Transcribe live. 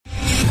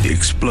The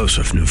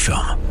explosive new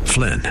film,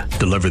 Flynn,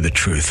 deliver the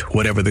truth,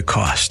 whatever the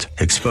cost,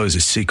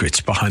 exposes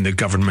secrets behind the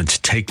government's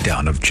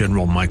takedown of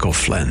General Michael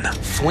Flynn.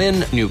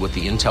 Flynn knew what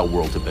the intel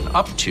world had been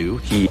up to.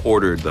 He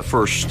ordered the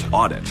first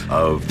audit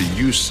of the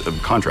use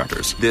of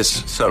contractors.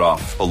 This set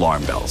off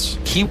alarm bells.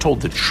 He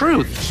told the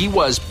truth. He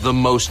was the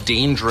most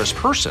dangerous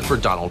person for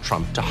Donald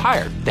Trump to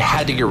hire. They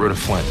had to get rid of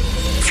Flynn.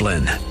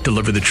 Flynn,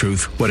 deliver the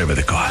truth, whatever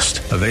the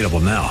cost. Available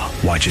now.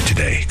 Watch it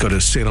today. Go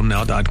to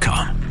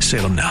salemnow.com.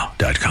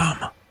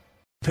 salemnow.com.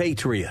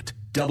 Patriot,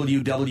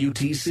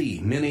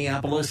 WWTC,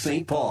 Minneapolis,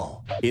 St.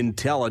 Paul.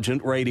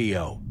 Intelligent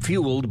radio,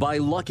 fueled by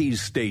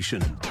Lucky's Station.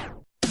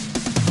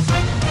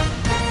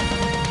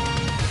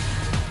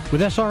 With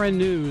SRN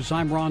News,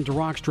 I'm Ron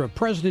DeRockstra.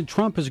 President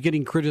Trump is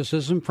getting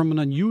criticism from an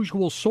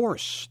unusual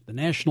source, the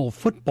National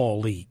Football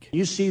League.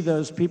 You see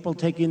those people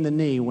taking the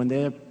knee when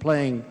they're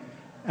playing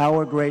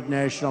our great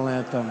national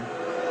anthem.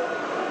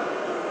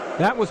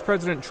 That was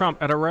President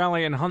Trump at a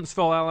rally in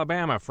Huntsville,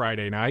 Alabama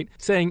Friday night,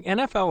 saying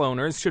NFL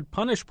owners should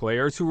punish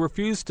players who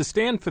refuse to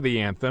stand for the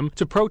anthem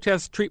to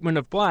protest treatment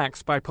of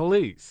blacks by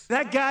police.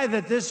 That guy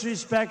that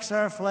disrespects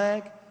our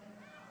flag,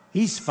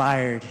 he's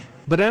fired.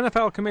 But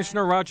NFL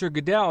Commissioner Roger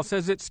Goodell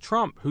says it's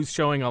Trump who's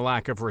showing a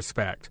lack of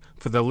respect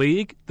for the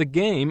league, the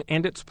game,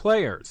 and its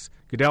players.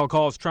 Goodell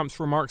calls Trump's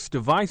remarks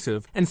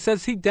divisive and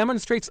says he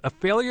demonstrates a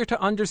failure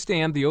to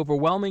understand the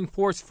overwhelming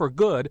force for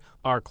good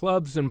our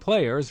clubs and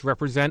players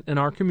represent in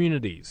our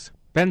communities.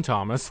 Ben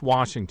Thomas,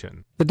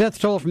 Washington. The death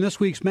toll from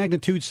this week's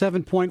magnitude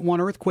 7.1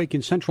 earthquake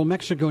in central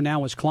Mexico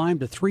now has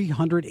climbed to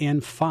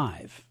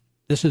 305.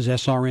 This is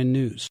SRN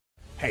News.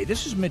 Hey,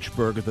 this is Mitch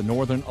Berg of the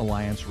Northern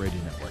Alliance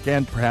Radio Network,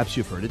 and perhaps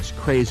you've heard it's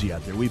crazy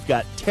out there. We've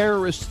got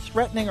terrorists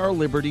threatening our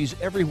liberties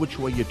every which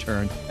way you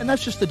turn, and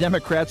that's just the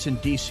Democrats in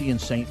D.C. and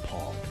St.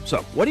 Paul.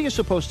 So, what are you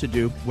supposed to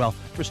do? Well,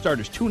 for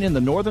starters, tune in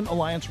the Northern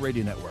Alliance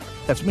Radio Network.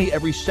 That's me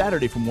every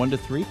Saturday from 1 to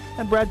 3,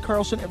 and Brad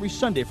Carlson every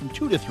Sunday from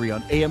 2 to 3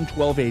 on AM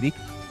 1280,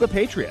 The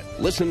Patriot.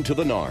 Listen to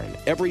The Narn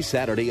every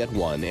Saturday at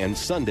 1 and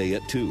Sunday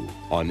at 2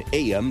 on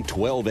AM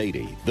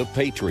 1280, The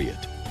Patriot.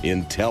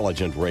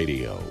 Intelligent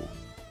radio.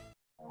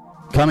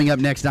 Coming up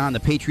next on The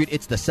Patriot,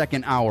 it's the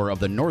second hour of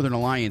the Northern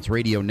Alliance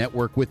Radio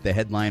Network with the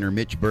headliner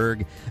Mitch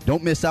Berg.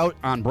 Don't miss out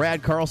on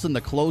Brad Carlson,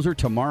 the closer,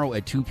 tomorrow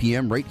at 2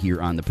 p.m. right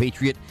here on The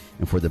Patriot.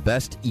 And for the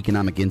best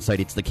economic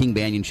insight, it's the King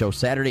Banyan Show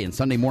Saturday and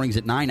Sunday mornings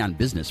at 9 on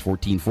Business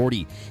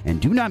 1440.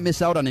 And do not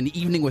miss out on an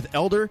evening with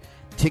Elder.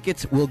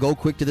 Tickets will go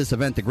quick to this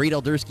event. The Great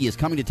Eldersky is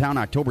coming to town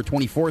October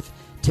 24th.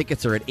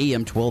 Tickets are at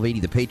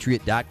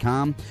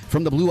am1280thepatriot.com.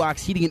 From the Blue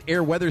Ox Heating and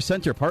Air Weather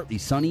Center, partly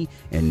sunny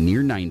and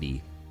near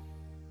 90.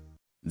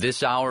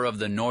 This hour of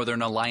the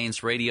Northern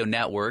Alliance Radio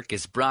Network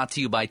is brought to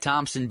you by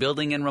Thompson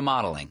Building and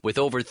Remodeling. With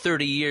over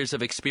 30 years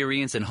of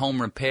experience in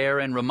home repair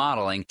and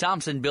remodeling,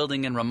 Thompson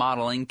Building and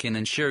Remodeling can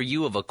ensure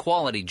you have a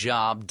quality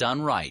job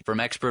done right. From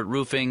expert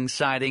roofing,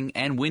 siding,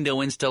 and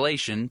window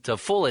installation to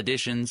full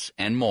additions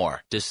and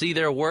more. To see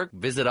their work,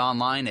 visit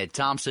online at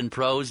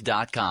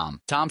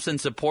thompsonpros.com. Thompson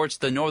supports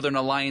the Northern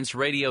Alliance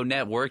Radio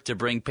Network to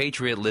bring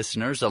Patriot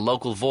listeners a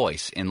local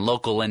voice in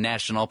local and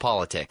national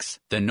politics.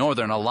 The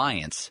Northern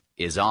Alliance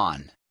is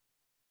on.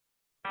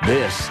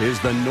 This is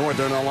the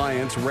Northern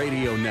Alliance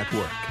Radio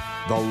Network,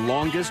 the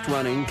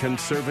longest-running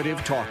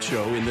conservative talk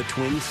show in the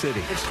Twin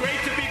Cities. It's great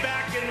to be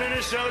back in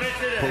Minnesota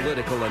today.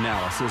 Political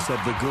analysis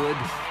of the good,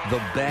 the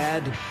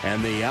bad,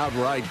 and the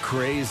outright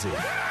crazy.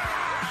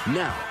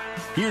 Now,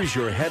 here's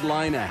your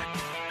headline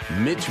act,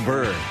 Mitch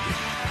Berg.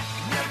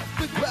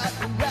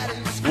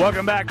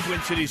 Welcome back,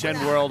 Twin Cities and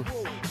World.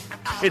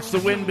 It's the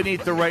wind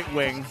beneath the right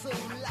wing.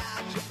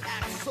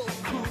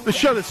 The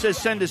show that says,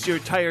 send us your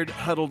tired,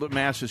 huddled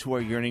masses who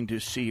are yearning to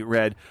see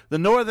red. The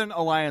Northern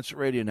Alliance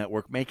Radio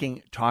Network,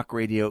 making talk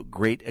radio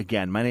great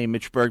again. My name is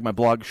Mitch Berg, my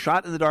blog,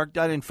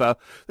 shotinthedark.info.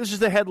 This is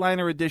the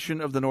headliner edition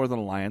of the Northern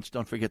Alliance.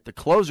 Don't forget the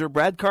closer,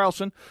 Brad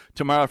Carlson,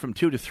 tomorrow from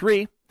 2 to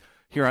 3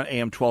 here on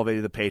AM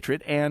 1280 The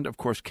Patriot. And, of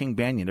course, King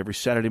Banyan every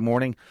Saturday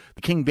morning.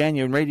 The King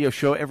Banyan radio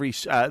show,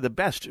 the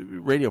best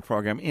radio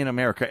program in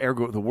America,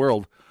 ergo the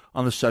world,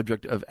 on the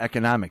subject of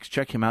economics.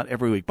 Check him out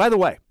every week. By the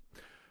way,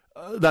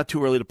 not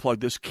too early to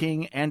plug this.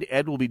 King and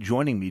Ed will be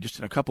joining me just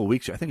in a couple of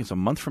weeks. I think it's a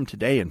month from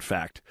today, in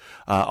fact,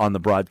 on the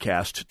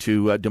broadcast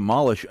to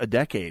demolish a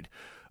decade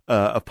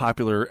of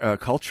popular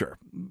culture.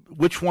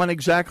 Which one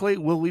exactly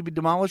will we be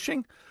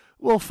demolishing?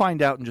 We'll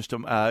find out in just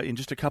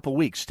a couple of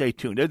weeks. Stay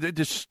tuned.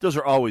 Those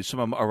are always some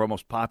of our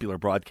most popular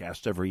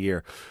broadcasts every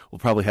year. We'll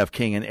probably have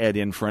King and Ed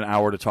in for an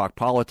hour to talk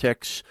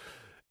politics,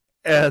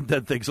 and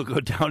then things will go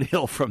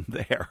downhill from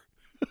there.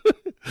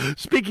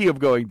 Speaking of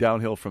going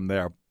downhill from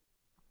there,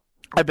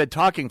 I've been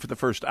talking for the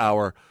first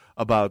hour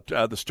about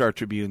the Star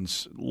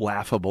Tribune's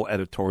laughable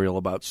editorial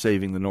about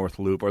saving the North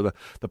Loop, or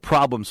the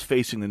problems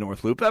facing the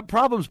North Loop.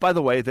 Problems, by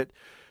the way, that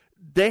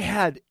they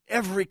had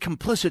every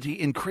complicity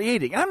in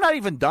creating. And I'm not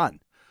even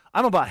done.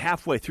 I'm about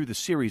halfway through the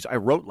series I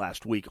wrote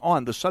last week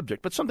on the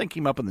subject, but something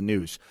came up in the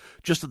news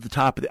just at the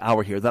top of the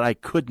hour here that I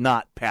could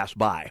not pass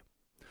by.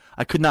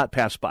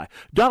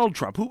 Donald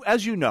Trump, who,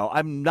 as you know,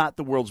 I'm not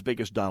the world's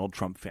biggest Donald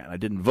Trump fan. I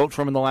didn't vote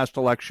for him in the last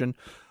election.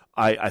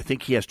 I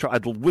think he has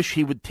trouble. I wish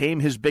he would tame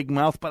his big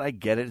mouth, but I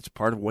get it. It's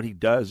part of what he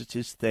does. It's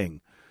his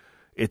thing.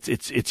 It's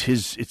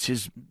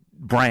his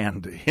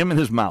brand, him and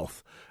his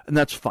mouth. And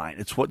that's fine.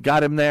 It's what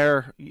got him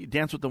there. You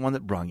dance with the one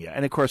that brung you.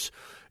 And, of course,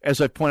 as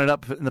I've pointed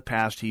out in the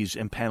past, he's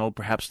impaneled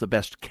perhaps the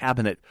best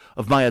cabinet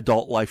of my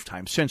adult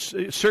lifetime,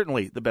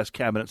 certainly the best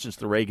cabinet since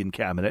the Reagan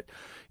cabinet.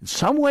 In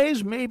some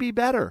ways, maybe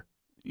better.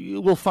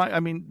 We'll find. I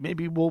mean,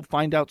 maybe we'll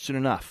find out soon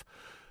enough.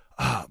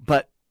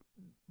 But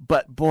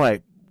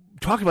boy,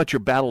 talk about your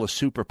battle of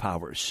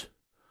superpowers.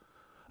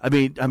 I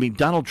mean,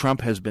 Donald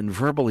Trump has been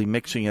verbally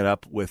mixing it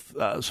up with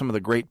some of the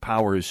great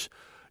powers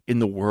in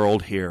the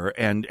world here,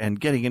 and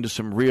getting into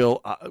some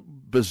real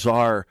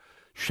bizarre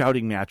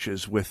shouting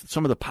matches with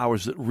some of the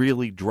powers that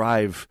really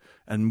drive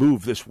and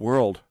move this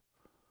world.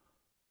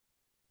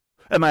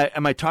 Am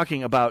I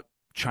talking about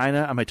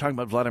China? Am I talking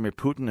about Vladimir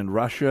Putin in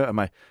Russia? Am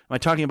I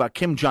talking about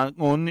Kim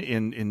Jong-un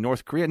in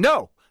North Korea?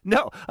 No,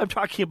 I'm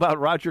talking about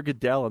Roger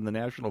Goodell in the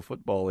National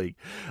Football League.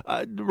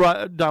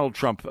 Donald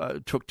Trump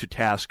took to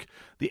task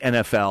the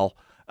NFL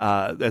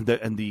and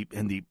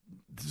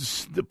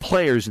the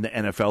players in the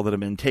NFL that have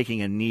been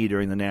taking a knee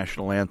during the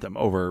national anthem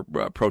over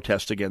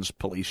protests against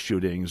police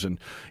shootings and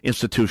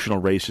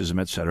institutional racism,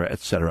 et cetera, et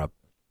cetera.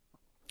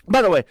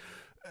 By the way,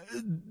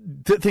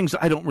 things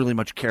I don't really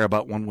much care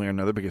about one way or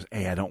another because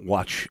A, I don't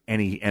watch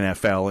any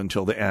NFL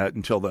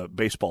until the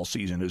baseball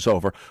season is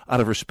over,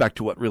 out of respect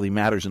to what really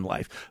matters in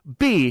life.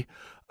 B,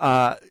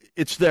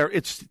 it's the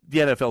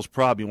NFL's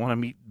problem. You want to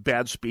meet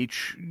bad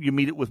speech, you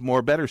meet it with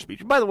more better speech.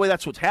 And by the way,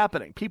 that's what's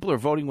happening. People are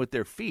voting with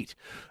their feet.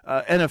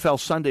 NFL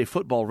Sunday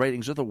football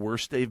ratings are the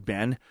worst they've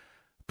been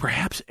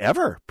perhaps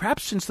ever,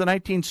 perhaps since the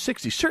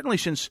 1960s, certainly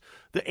since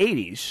the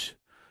 80s,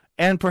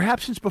 and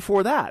perhaps since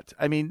before that.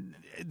 I mean,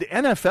 the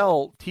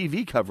NFL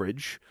TV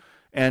coverage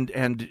and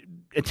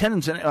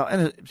attendance at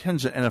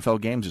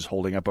NFL games is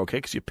holding up okay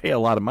because you pay a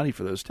lot of money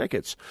for those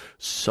tickets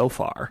so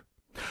far.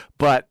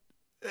 But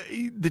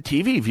the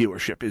TV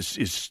viewership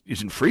is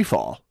in free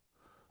fall.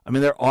 I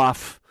mean, they're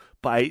off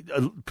by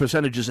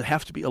percentages that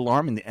have to be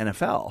alarming the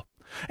NFL.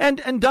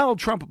 And Donald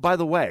Trump, by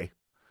the way,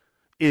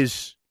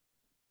 is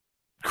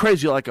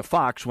crazy like a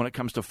fox when it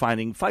comes to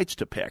finding fights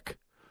to pick.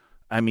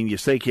 I mean, you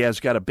think he has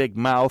got a big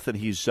mouth and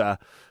he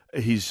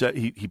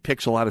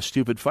picks a lot of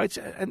stupid fights,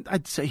 and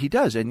I'd say he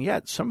does. And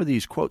yet, some of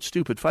these quote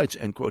stupid fights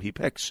end quote he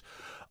picks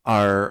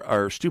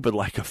are stupid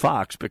like a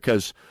fox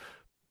because,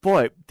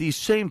 boy, these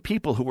same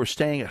people who were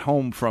staying at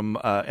home from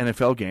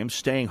NFL games,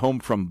 staying home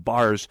from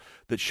bars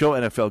that show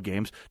NFL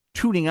games,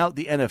 tuning out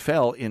the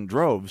NFL in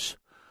droves,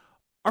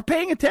 are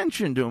paying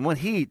attention to him when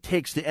he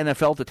takes the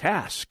NFL to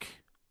task.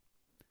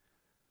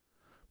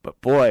 But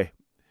boy,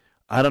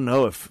 I don't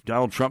know if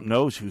Donald Trump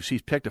knows who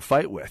he's picked a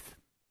fight with.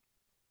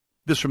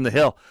 This from the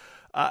Hill.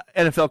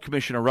 NFL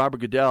Commissioner Roger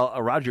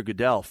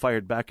Goodell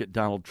fired back at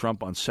Donald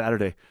Trump on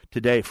Saturday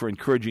today for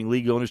encouraging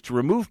league owners to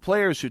remove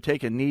players who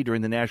take a knee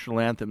during the national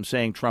anthem,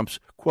 saying Trump's,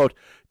 quote,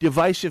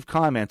 divisive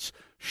comments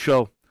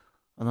show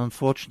an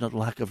unfortunate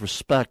lack of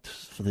respect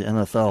for the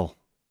NFL.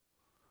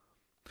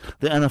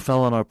 The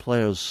NFL and our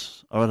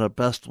players are at our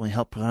best when we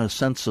help provide a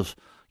sense of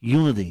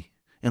unity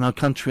in our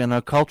country and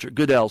our culture,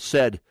 Goodell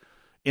said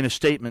in a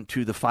statement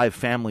to the 5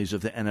 families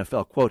of the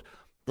NFL, quote,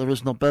 there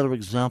is no better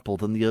example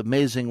than the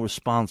amazing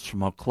response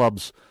from our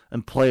clubs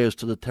and players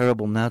to the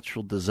terrible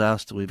natural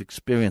disaster we've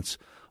experienced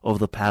over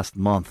the past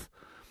month.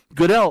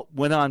 Goodell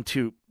went on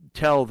to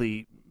tell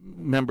the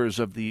members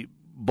of the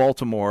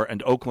Baltimore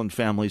and Oakland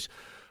families,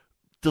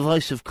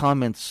 divisive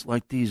comments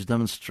like these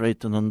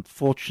demonstrate an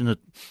unfortunate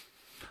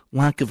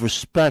lack of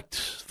respect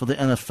for the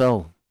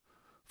NFL,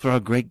 for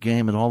our great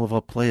game and all of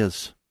our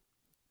players.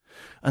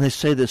 And they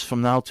say this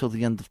from now till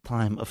the end of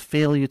time, a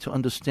failure to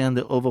understand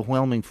the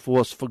overwhelming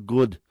force for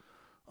good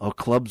our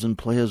clubs and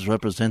players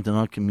represent in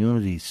our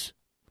communities.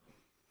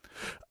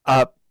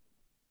 And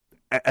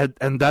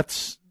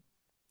that's,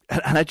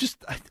 and I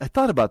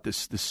thought about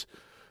this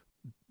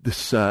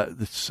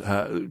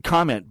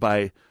comment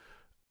by,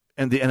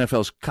 and the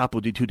NFL's capo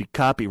di tutti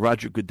capi,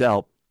 Roger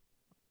Goodell,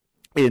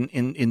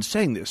 in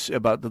saying this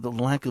about the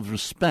lack of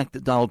respect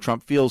that Donald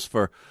Trump feels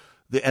for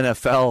the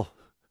NFL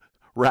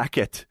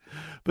racket,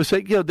 but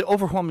say, the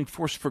overwhelming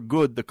force for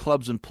good the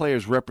clubs and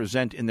players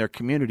represent in their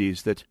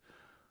communities, that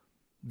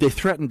they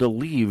threaten to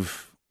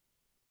leave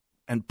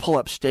and pull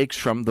up stakes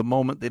from the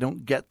moment they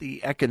don't get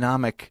the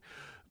economic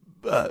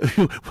when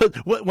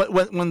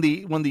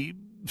the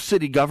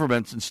city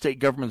governments and state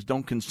governments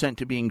don't consent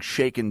to being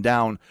shaken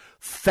down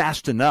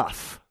fast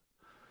enough.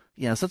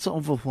 Yes, that's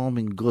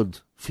overwhelming good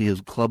for your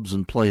clubs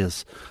and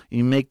players.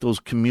 You make those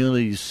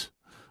communities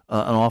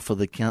an offer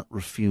they can't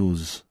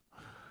refuse.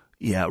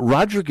 Yeah,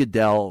 Roger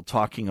Goodell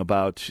talking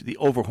about the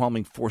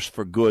overwhelming force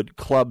for good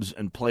clubs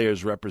and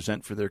players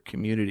represent for their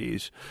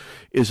communities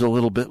is a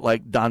little bit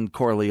like Don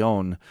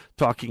Corleone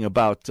talking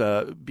about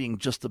being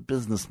just a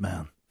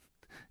businessman,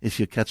 if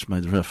you catch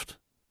my drift.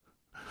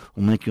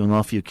 We'll make you an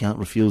offer you can't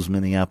refuse,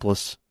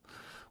 Minneapolis.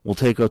 We'll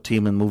take our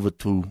team and move it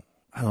to,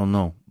 I don't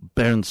know,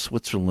 Bern,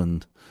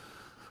 Switzerland,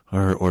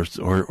 or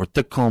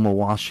Tacoma,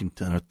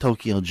 Washington, or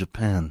Tokyo,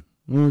 Japan.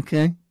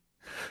 Okay?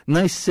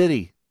 Nice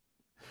city.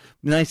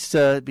 Nice,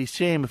 it'd be a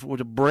shame if it were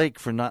to break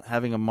for not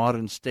having a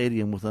modern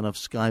stadium with enough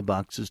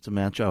skyboxes to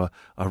match our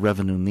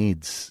revenue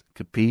needs.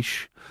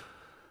 Capiche?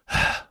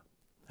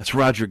 That's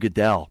Roger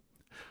Goodell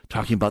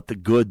talking about the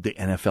good the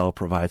NFL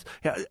provides.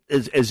 Yeah,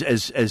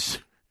 as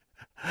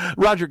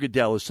Roger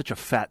Goodell is such a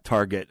fat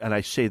target, and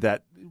I say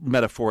that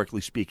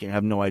metaphorically speaking. I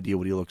have no idea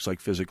what he looks like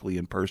physically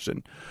in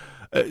person.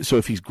 So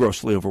if he's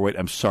grossly overweight,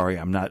 I'm sorry.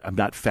 I'm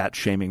not fat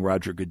shaming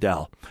Roger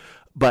Goodell,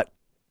 but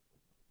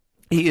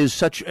he is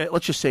such,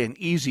 let's just say, an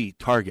easy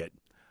target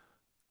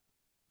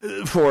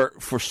for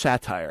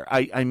satire.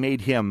 I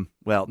made him,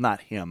 well, not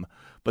him,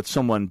 but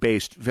someone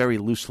based very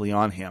loosely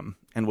on him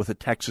and with a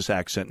Texas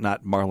accent,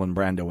 not Marlon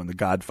Brando in the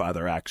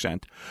Godfather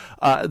accent.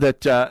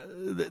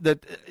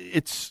 That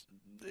it's.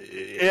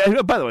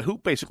 By the way, who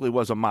basically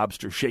was a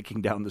mobster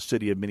shaking down the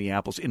city of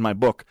Minneapolis in my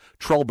book,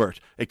 Trulbert,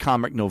 a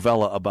comic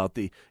novella about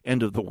the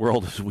end of the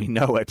world as we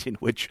know it, in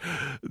which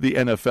the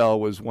NFL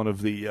was one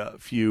of the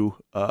few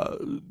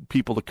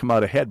people to come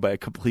out ahead by a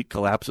complete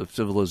collapse of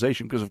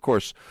civilization, because, of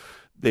course,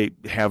 they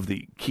have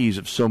the keys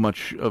of so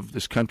much of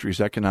this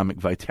country's economic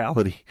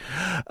vitality.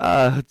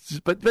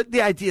 But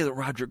the idea that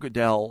Roger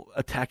Goodell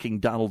attacking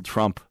Donald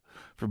Trump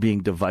for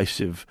being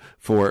divisive,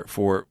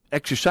 for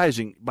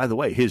exercising, by the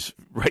way, his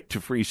right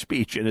to free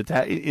speech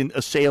in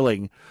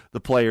assailing the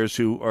players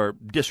who are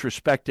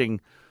disrespecting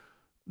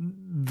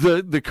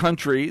the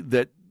country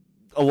that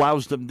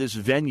allows them this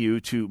venue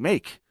to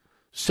make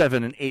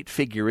 7- and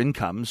 8-figure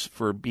incomes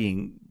for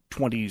being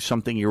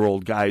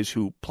 20-something-year-old guys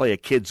who play a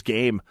kid's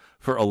game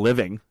for a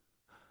living.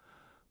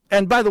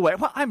 And by the way,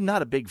 well, I'm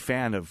not a big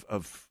fan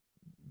of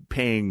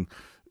paying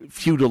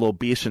feudal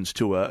obeisance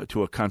to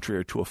a country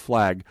or to a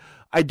flag.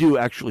 I do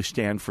actually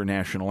stand for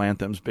national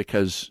anthems,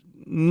 because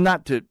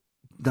not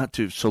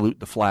to salute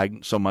the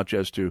flag so much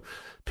as to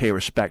pay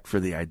respect for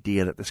the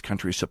idea that this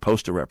country is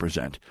supposed to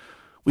represent.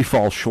 We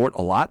fall short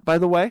a lot, by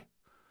the way,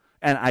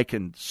 and I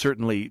can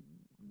certainly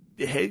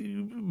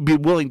be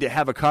willing to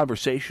have a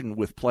conversation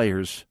with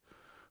players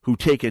who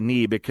take a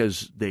knee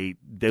because they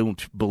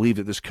don't believe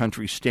that this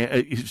country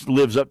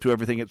lives up to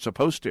everything it's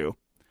supposed to.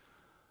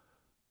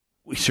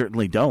 We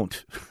certainly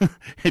don't.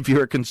 If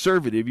you're a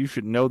conservative, you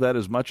should know that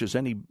as much as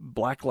any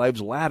Black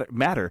Lives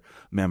Matter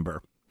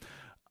member.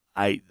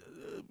 I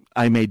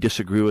may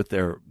disagree with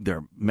their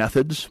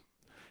methods,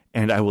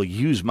 and I will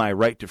use my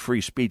right to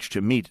free speech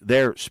to meet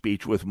their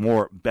speech with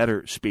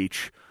better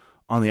speech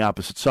on the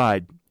opposite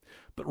side.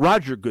 But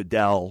Roger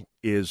Goodell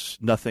is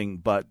nothing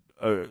but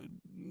a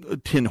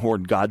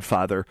tin-horn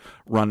godfather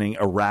running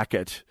a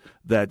racket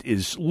that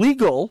is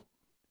legal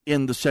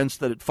in the sense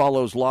that it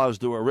follows laws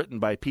that were written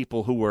by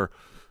people who were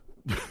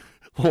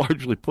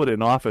largely put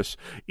in office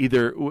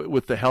either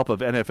with the help of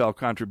NFL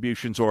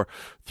contributions or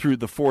through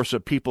the force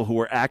of people who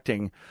were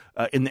acting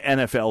in the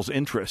NFL's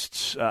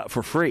interests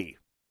for free.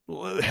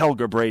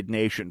 Helga Braid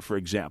Nation, for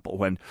example,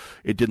 when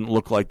it didn't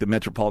look like the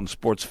Metropolitan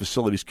Sports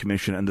Facilities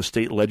Commission and the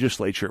state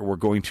legislature were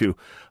going to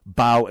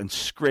bow and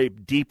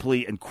scrape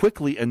deeply and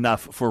quickly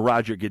enough for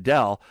Roger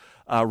Goodell,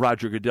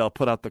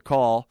 put out the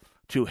call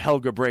to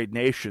Helga Braid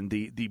Nation,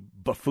 the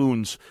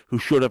buffoons who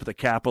showed up at the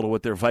Capitol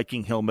with their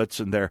Viking helmets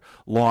and their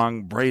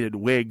long braided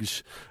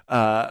wigs,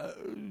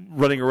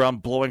 running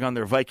around blowing on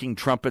their Viking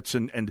trumpets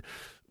and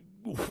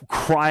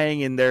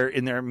crying in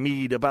their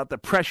mead about the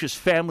precious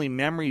family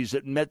memories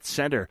at Met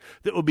Center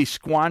that would be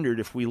squandered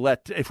if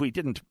we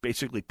didn't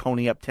basically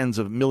pony up tens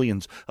of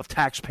millions of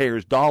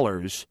taxpayers'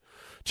 dollars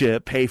to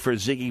pay for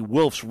Ziggy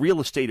Wolf's real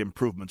estate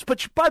improvements,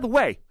 which, by the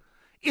way,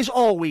 is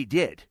all we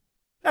did.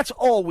 That's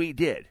all we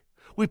did.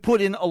 We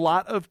put in a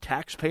lot of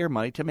taxpayer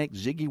money to make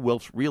Ziggy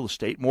Wolf's real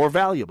estate more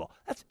valuable.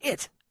 That's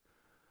it.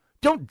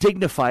 Don't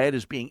dignify it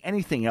as being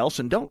anything else,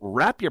 and don't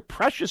wrap your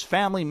precious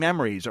family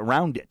memories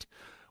around it.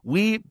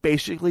 We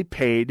basically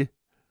paid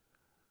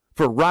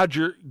for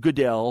Roger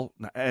Goodell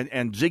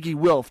and Ziggy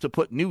Wolf to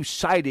put new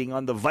siding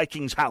on the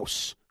Vikings'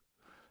 house.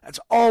 That's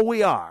all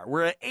we are.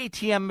 We're an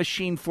ATM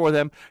machine for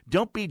them.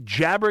 Don't be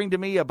jabbering to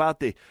me about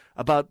the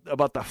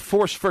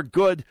force for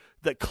good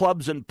that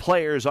clubs and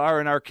players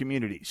are in our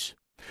communities.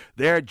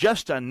 They're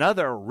just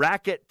another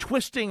racket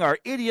twisting our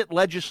idiot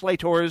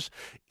legislators,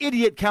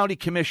 idiot county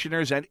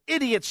commissioners, and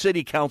idiot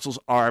city councils'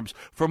 arms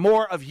for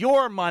more of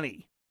your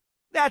money.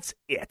 That's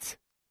it.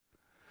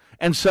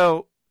 And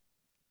so,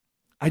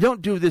 I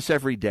don't do this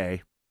every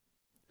day,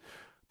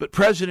 but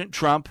President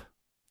Trump,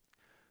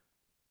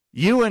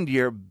 you and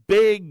your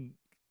big,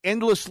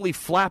 endlessly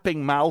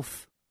flapping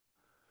mouth,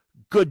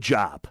 good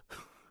job.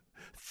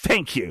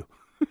 Thank you.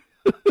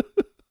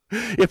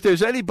 If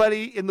there's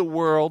anybody in the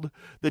world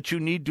that you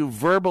need to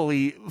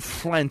verbally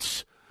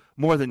flense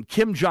more than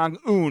Kim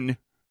Jong-un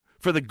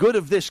for the good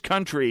of this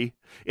country,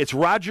 it's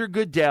Roger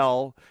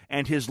Goodell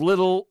and his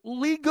little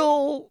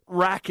legal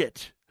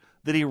racket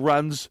that he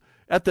runs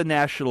at the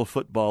National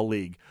Football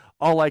League.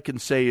 All I can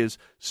say is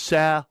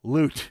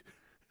salute.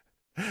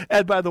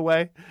 And by the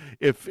way,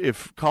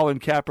 if Colin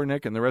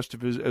Kaepernick and the rest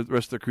of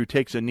the crew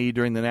takes a knee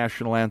during the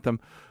national anthem,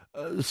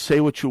 say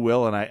what you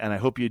will, and I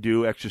hope you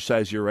do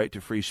exercise your right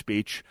to free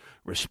speech,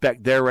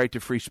 respect their right to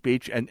free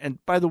speech, and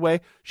by the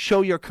way,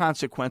 show your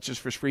consequences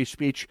for free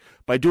speech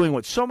by doing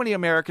what so many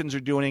Americans are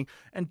doing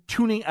and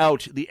tuning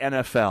out the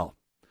NFL.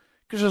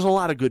 Because there's a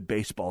lot of good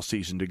baseball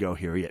season to go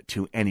here yet,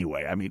 too,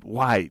 anyway. I mean,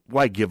 why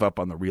give up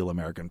on the real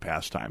American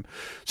pastime?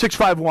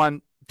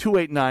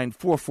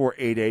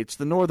 651-289-4488. It's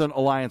the Northern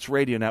Alliance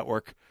Radio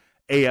Network,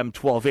 AM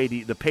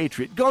 1280, The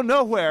Patriot. Go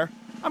nowhere.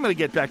 I'm going to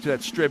get back to that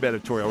Strib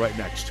editorial right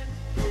next.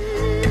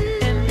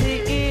 In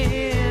the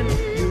end,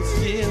 you'll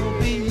still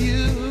be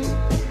you.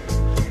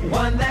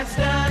 One that's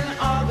done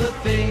all the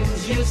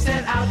things you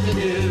set out to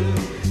do.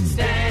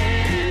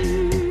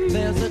 Stand,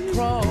 there's a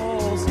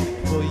cross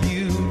for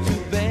you to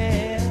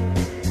bear.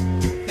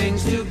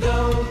 Things to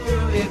go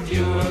through if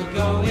you're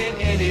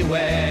going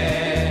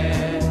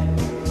anywhere.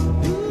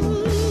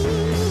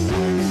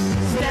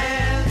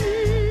 Stand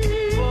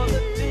for the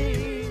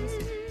things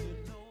you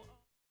know.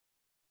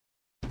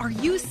 Are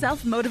you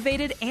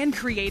self-motivated and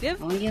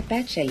creative? Oh, you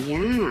betcha,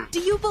 yeah. Do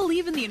you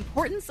believe in the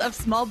importance of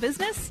small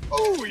business?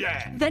 Oh,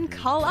 yeah. Then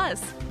call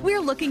us. We're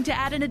looking to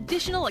add an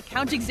additional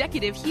account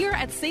executive here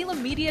at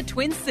Salem Media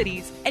Twin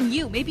Cities, and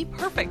you may be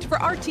perfect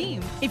for our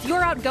team. If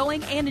you're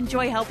outgoing and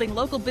enjoy helping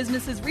local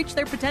businesses reach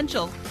their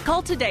potential,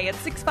 call today at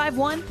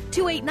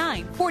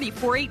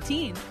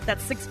 651-289-4418.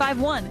 That's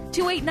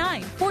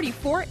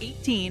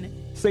 651-289-4418.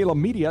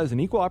 Salem Media is an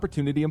equal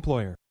opportunity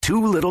employer.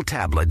 2 little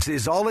tablets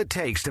is all it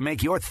takes to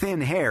make your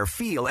thin hair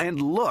feel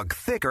and look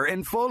thicker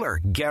and fuller,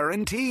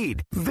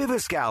 guaranteed.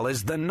 Viviscal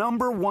is the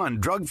 #1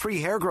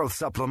 drug-free hair growth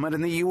supplement in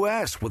the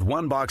U.S., with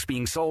 1 box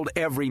being sold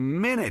every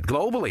minute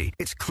globally.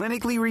 It's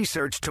clinically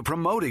researched to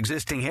promote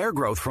existing hair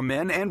growth for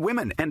men and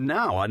women. And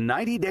now a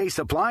 90-day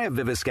supply of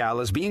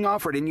Viviscal is being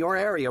offered in your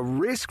area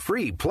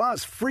risk-free,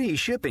 plus free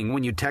shipping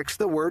when you text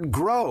the word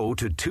GROW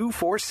to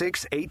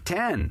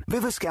 246810.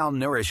 Viviscal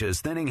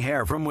nourishes thinning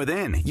hair from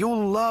within.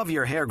 You'll love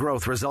your hair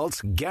growth results,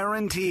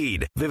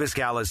 guaranteed.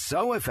 Viviscal is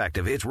so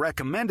effective, it's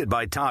recommended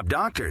by top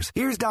doctors.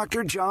 Here's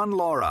Dr. John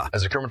Laura.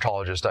 As a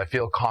dermatologist, I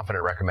feel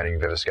confident recommending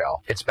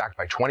Viviscal. It's backed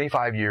by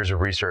 25 years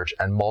of research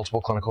and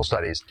multiple clinical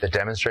studies that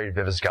demonstrate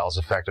Viviscal's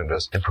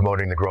effectiveness in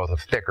promoting the growth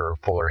of thicker,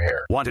 fuller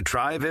hair. Want to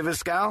try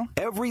Viviscal?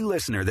 Every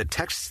listener that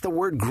texts the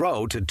word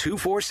GROW to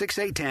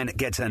 246810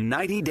 gets a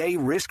 90-day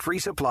risk-free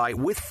supply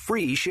with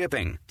free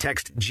shipping.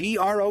 Text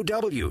GROW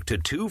to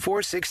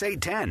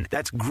 246810.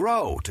 That's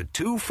GROW to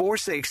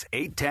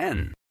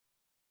 246810.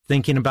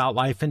 Thinking about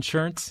life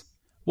insurance?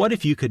 What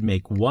if you could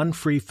make one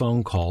free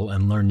phone call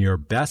and learn your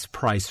best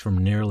price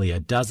from nearly a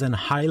dozen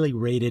highly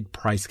rated,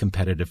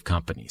 price-competitive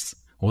companies?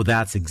 Well,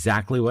 that's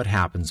exactly what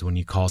happens when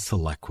you call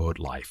SelectQuote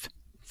Life.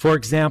 For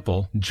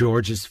example,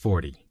 George is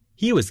 40.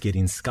 He was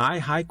getting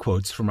sky-high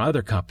quotes from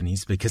other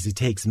companies because he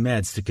takes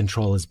meds to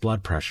control his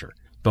blood pressure.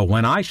 But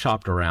when I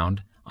shopped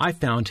around, I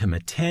found him a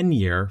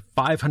 10-year,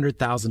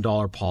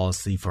 $500,000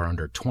 policy for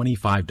under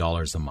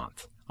 $25 a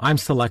month. I'm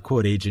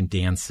SelectQuote agent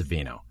Dan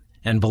Savino.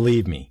 And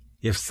believe me,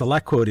 if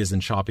SelectQuote isn't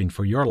shopping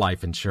for your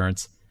life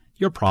insurance,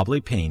 you're probably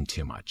paying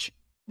too much.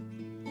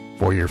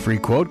 For your free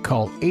quote,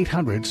 call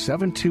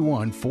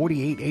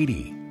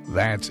 800-721-4880.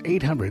 That's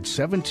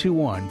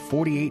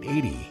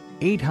 800-721-4880.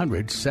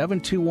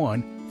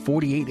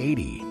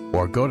 800-721-4880.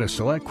 Or go to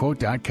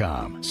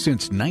SelectQuote.com.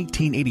 Since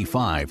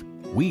 1985,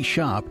 we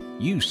shop,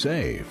 you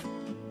save.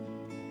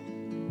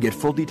 Get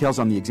full details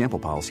on the example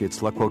policy at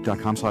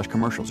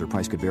SelectQuote.com/commercials. Or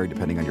price could vary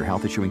depending on your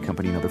health, issuing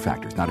company, and other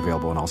factors. Not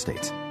available in all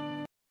states.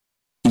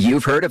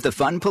 You've heard of the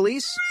Fun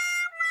Police?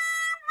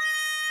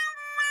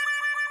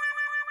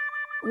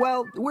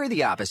 Well, we're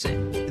the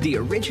opposite. The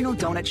original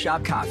donut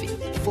shop coffee.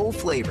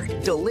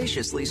 Full-flavored,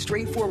 deliciously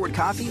straightforward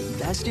coffee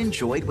best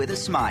enjoyed with a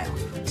smile.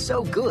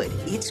 So good,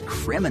 it's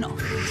criminal.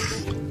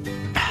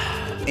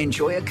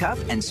 Enjoy a cup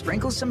and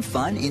sprinkle some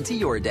fun into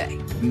your day.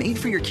 Made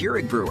for your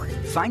Keurig brewer.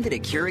 Find it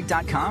at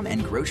Keurig.com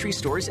and grocery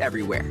stores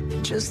everywhere.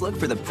 Just look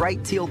for the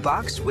bright teal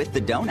box with the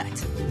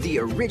donut. The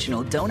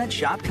original donut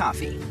shop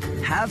coffee.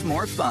 Have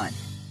more fun.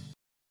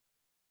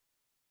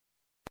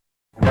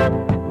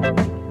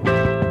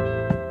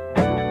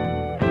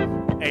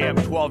 AM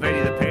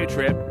 1280, The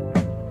Patriot.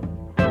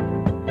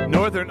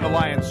 Northern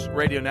Alliance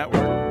Radio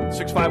Network.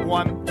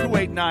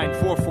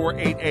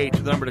 651-289-4488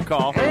 the number to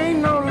call. Ain't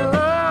no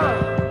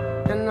love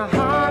in the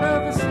heart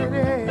of the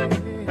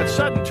city. A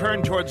sudden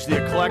turn towards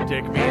the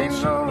eclectic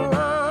means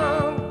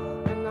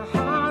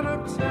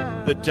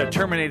that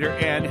Terminator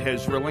N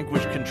has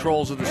relinquished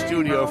controls of the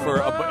studio for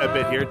a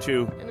bit here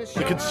to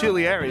the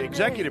consigliere,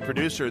 executive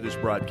producer of this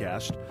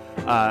broadcast.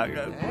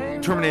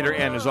 Terminator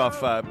N is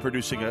off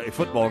producing a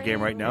football game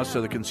right now,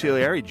 so the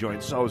consigliere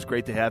joins. It's always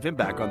great to have him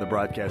back on the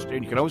broadcast.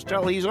 And you can always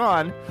tell he's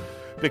on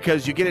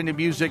because you get into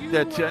music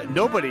that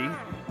nobody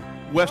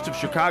west of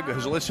Chicago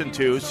has listened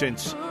to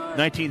since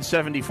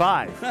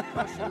 1975.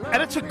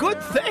 And it's a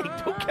good thing.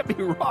 Don't get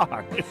me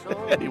wrong.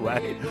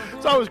 Anyway,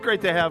 it's always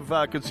great to have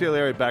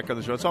Consigliere back on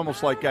the show. It's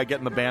almost like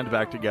getting the band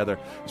back together.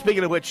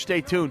 Speaking of which,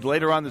 stay tuned.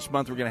 Later on this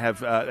month, we're going to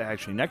have,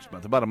 actually next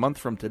month, about a month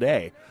from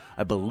today,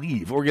 I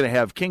believe, we're going to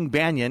have King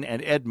Banyan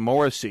and Ed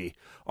Morrissey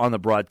on the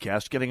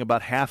broadcast, getting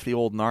about half the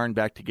old Narn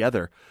back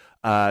together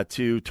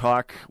to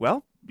talk,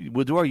 well,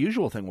 we'll do our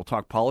usual thing. We'll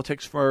talk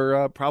politics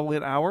for probably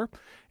an hour,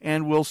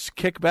 and we'll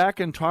kick back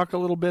and talk a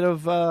little bit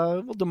of,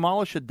 we'll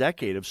demolish a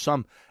decade of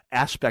some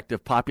aspect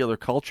of popular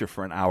culture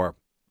for an hour.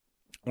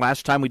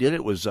 Last time we did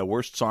it was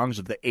worst songs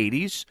of the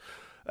 80s.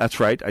 That's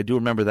right. I do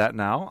remember that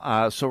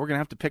now. So we're going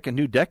to have to pick a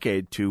new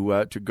decade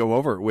to go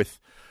over with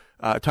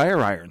tire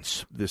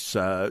irons this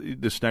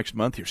next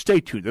month here. Stay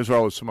tuned. Those are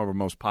always some of our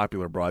most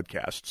popular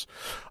broadcasts.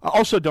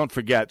 Also, don't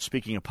forget,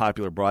 speaking of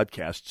popular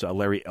broadcasts,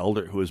 Larry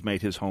Elder, who has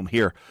made his home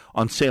here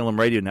on Salem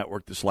Radio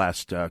Network this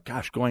last,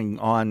 going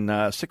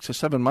on 6 or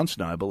 7 months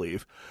now, I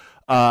believe.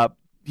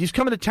 He's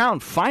coming to town,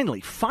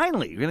 finally.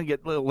 You're going to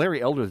get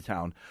Larry Elder to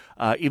town.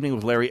 Evening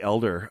with Larry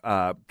Elder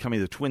coming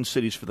to the Twin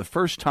Cities for the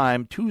first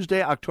time,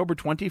 Tuesday, October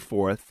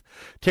 24th.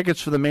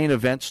 Tickets for the main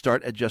event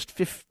start at just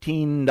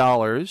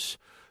 $15.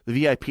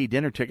 The VIP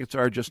dinner tickets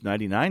are just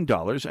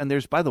 $99. And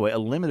there's, by the way, a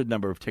limited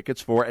number of tickets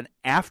for an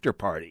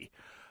after-party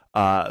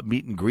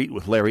meet and greet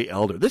with Larry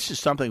Elder. This is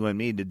something we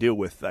need to do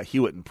with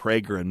Hewitt and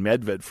Prager and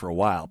Medved for a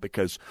while,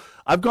 because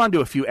I've gone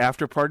to a few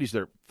after parties.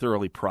 They're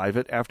thoroughly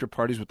private after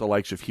parties with the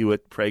likes of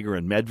Hewitt, Prager,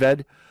 and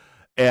Medved.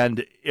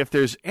 And if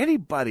there's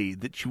anybody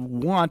that you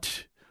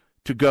want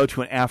to go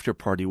to an after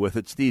party with,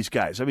 it's these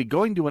guys. I mean,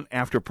 going to an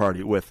after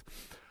party with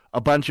a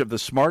bunch of the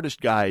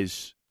smartest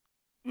guys,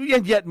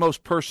 and yet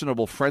most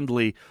personable,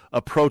 friendly,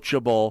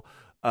 approachable,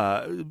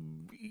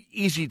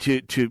 easy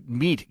to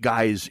meet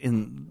guys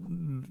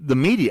in the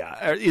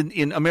media,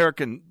 in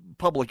American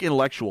public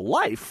intellectual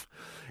life,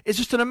 is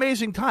just an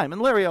amazing time.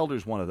 And Larry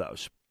Elder's one of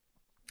those.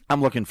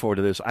 I'm looking forward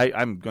to this.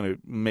 I'm going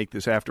to make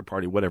this after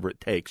party whatever it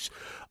takes.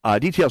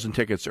 Details and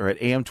tickets are at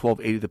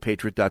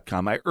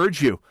am1280thepatriot.com. I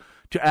urge you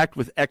to act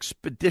with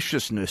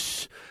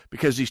expeditiousness,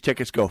 because these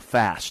tickets go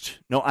fast.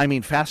 No, I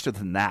mean faster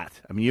than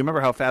that. I mean, you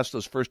remember how fast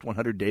those first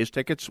 100 days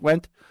tickets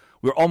went?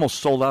 We were almost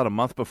sold out a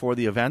month before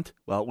the event.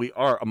 Well, we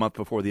are a month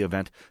before the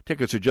event.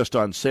 Tickets are just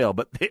on sale,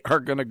 but they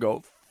are going to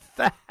go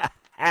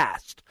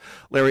fast.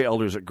 Larry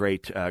Elder's a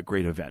great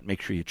event.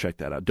 Make sure you check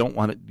that out. Don't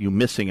want you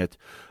missing it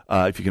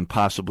if you can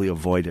possibly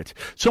avoid it.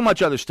 So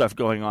much other stuff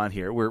going on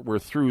here. We're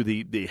through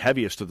the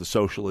heaviest of the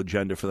social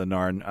agenda for the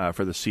Narn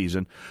for the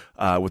season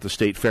with the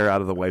state fair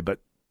out of the way, but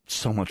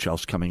so much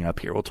else coming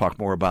up here. We'll talk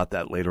more about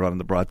that later on in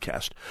the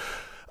broadcast.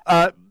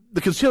 The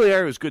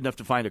Consigliere was good enough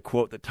to find a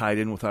quote that tied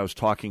in with what I was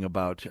talking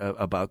about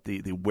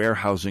the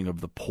warehousing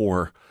of the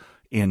poor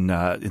in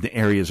the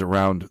areas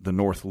around the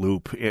North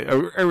Loop,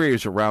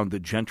 areas around the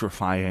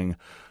gentrifying,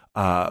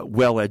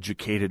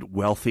 well-educated,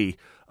 wealthy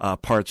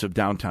parts of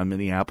downtown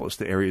Minneapolis,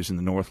 the areas in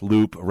the North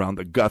Loop, around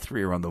the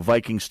Guthrie, around the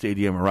Viking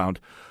Stadium, around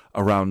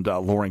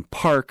Loring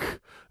Park,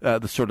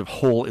 the sort of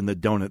hole in the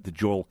donut that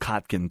Joel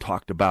Kotkin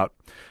talked about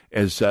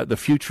as the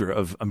future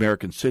of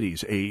American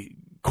cities, a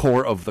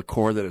core of the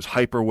core that is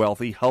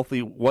hyper-wealthy,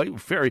 healthy, white,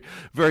 very,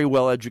 very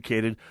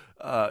well-educated,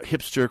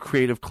 hipster,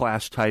 creative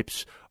class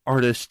types,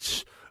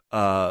 artists,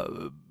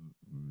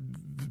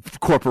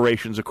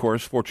 corporations, of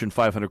course. Fortune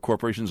 500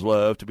 corporations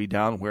love to be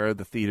down where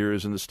the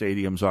theaters and the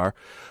stadiums are,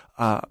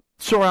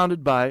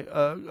 surrounded by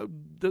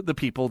the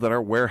people that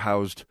are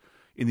warehoused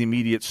in the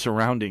immediate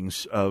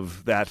surroundings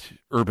of that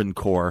urban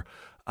core,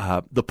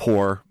 the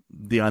poor,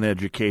 the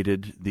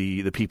uneducated,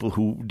 the people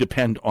who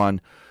depend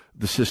on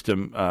the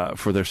system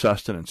for their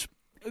sustenance.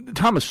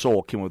 Thomas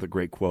Sowell came up with a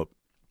great quote.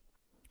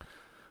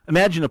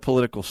 Imagine a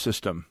political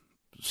system.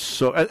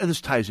 So, and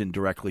this ties in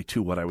directly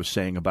to what I was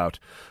saying about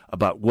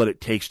what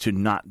it takes to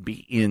not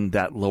be in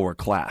that lower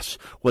class,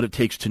 what it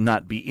takes to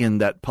not be in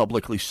that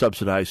publicly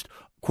subsidized,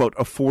 quote,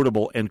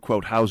 affordable, end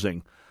quote,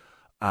 housing.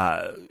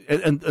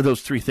 And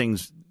those three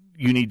things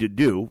you need to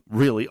do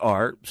really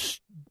are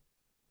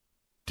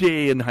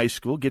stay in high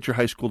school, get your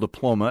high school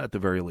diploma at the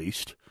very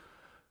least,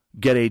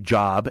 get a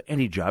job,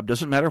 any job,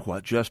 doesn't matter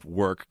what, just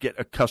work, get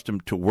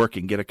accustomed to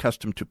working, get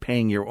accustomed to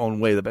paying your own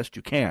way the best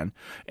you can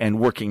and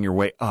working your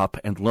way up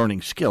and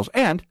learning skills.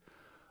 And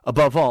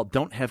above all,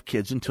 don't have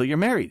kids until you're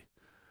married.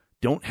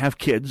 Don't have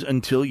kids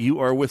until you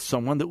are with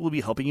someone that will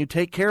be helping you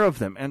take care of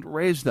them and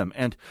raise them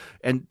and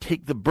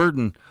take the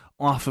burden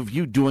off of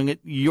you doing it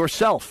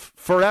yourself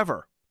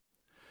forever.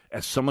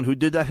 As someone who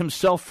did that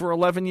himself for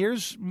 11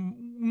 years,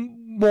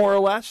 more or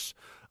less,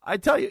 I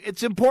tell you,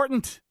 it's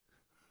important.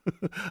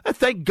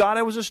 Thank God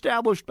I was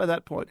established by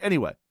that point.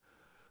 Anyway,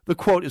 the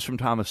quote is from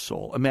Thomas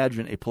Sowell.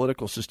 Imagine a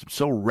political system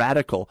so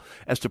radical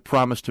as to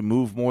promise to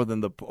move more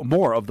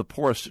of the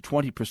poorest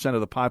 20%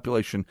 of the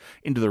population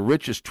into the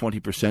richest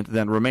 20%,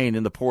 then remain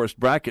in the poorest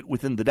bracket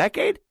within the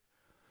decade.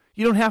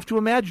 You don't have to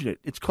imagine it.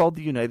 It's called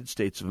the United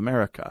States of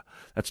America.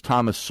 That's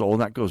Thomas Sowell,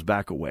 and that goes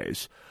back a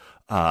ways.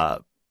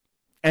 And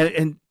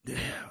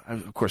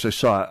of course, I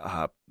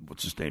saw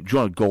what's his name,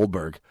 John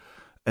Goldberg.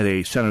 at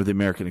a Center of the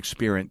American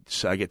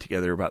Experience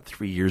get-together about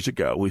 3 years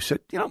ago. We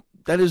said,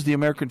 that is the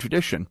American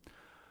tradition.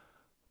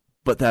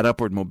 But that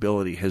upward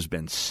mobility has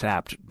been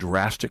sapped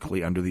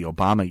drastically under the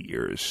Obama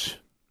years.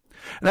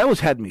 And that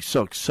had me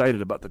so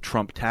excited about the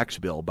Trump tax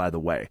bill, by the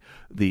way.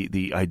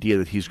 The idea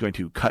that he's going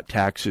to cut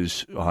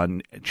taxes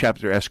on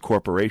Chapter S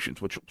corporations,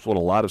 which is what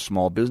a lot of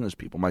small business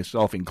people,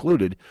 myself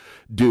included,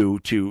 do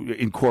to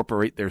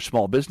incorporate their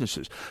small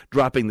businesses.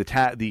 Dropping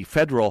the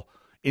federal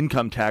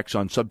income tax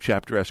on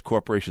Subchapter S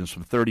corporations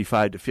from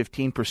 35 to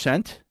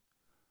 15%,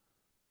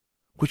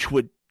 which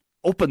would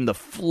open the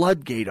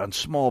floodgate on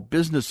small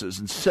businesses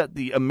and set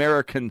the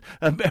American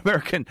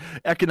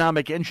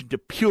economic engine to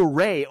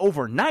puree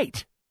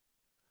overnight.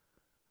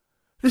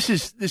 This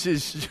is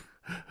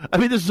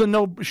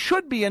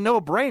should be a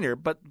no-brainer,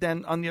 but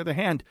then on the other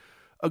hand,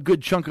 a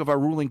good chunk of our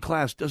ruling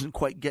class doesn't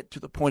quite get to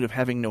the point of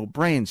having no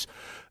brains,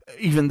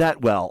 even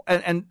that well.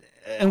 And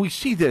we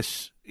see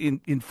this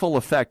in full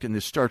effect in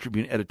this Star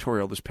Tribune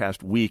editorial this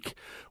past week,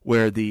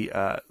 where the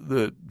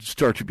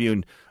Star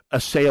Tribune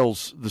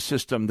assails the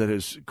system that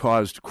has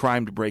caused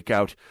crime to break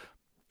out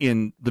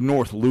in the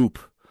North Loop,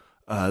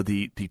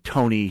 the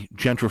Tony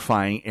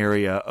gentrifying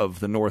area of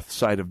the north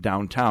side of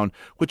downtown,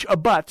 which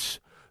abuts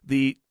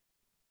the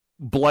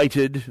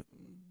blighted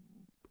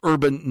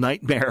urban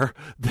nightmare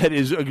that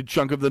is a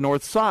chunk of the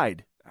north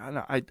side.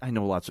 I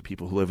know lots of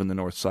people who live in the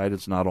north side.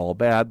 It's not all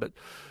bad, but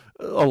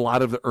a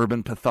lot of the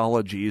urban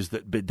pathologies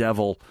that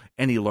bedevil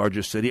any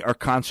larger city are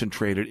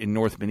concentrated in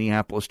North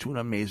Minneapolis to an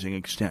amazing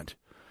extent.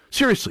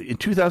 Seriously, in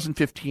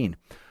 2015,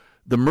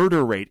 the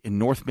murder rate in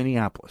North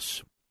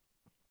Minneapolis,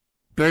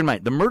 bear in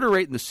mind, the murder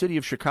rate in the city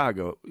of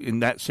Chicago in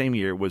that same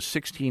year was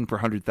 16 per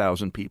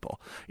 100,000 people.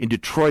 In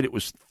Detroit, it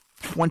was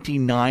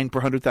 29 per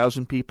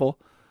 100,000 people.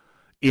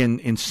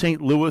 In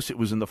St. Louis, it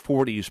was in the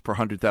 40s per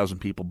 100,000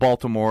 people.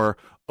 Baltimore,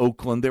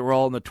 Oakland, they were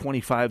all in the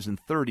 25s and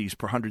 30s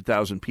per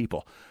 100,000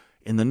 people.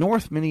 In the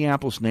North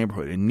Minneapolis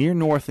neighborhood, and near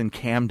North in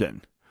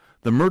Camden,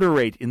 the murder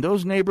rate in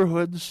those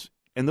neighborhoods,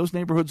 and those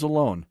neighborhoods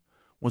alone,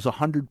 was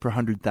 100 per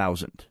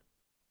 100,000.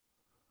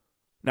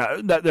 Now,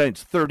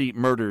 that's 30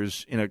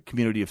 murders in a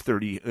community of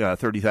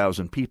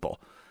 30,000 people.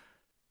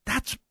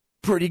 That's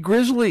pretty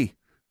grisly.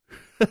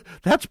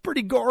 That's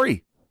pretty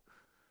gory.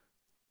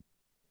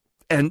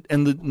 And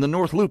the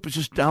North Loop is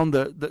just down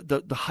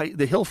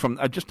the hill from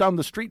just down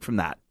the street from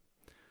that.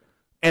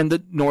 And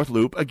the North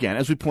Loop, again,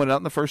 as we pointed out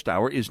in the first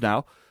hour, is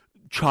now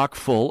chock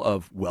full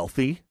of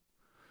wealthy,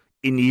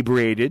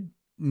 inebriated,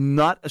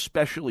 not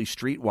especially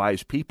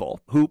streetwise people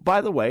who, by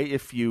the way,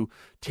 if you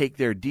take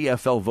their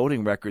DFL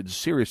voting records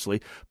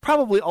seriously,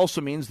 probably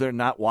also means they're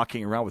not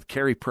walking around with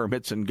carry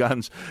permits and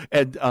guns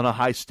and on a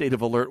high state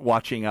of alert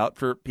watching out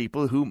for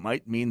people who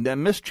might mean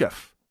them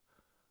mischief.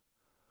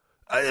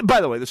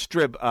 By the way, the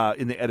Strib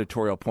in the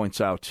editorial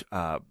points out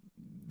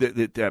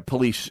that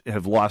police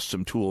have lost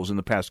some tools in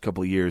the past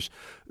couple of years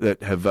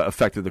that have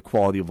affected the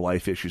quality of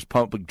life issues.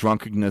 Public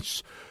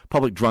drunkenness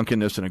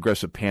and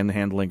aggressive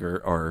panhandling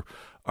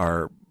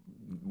are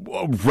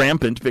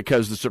rampant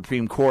because the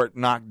Supreme Court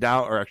knocked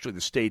down, or actually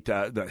the state,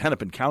 the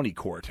Hennepin County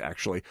Court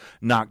actually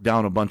knocked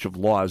down a bunch of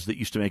laws that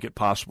used to make it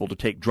possible to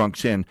take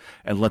drunks in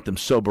and let them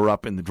sober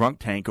up in the drunk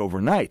tank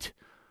overnight.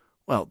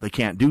 Well, they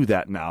can't do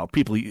that now.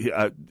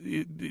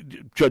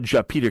 Judge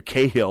Peter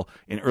Cahill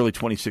in early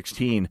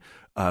 2016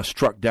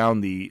 struck down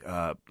the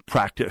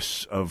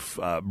practice of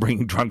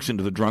bringing drunks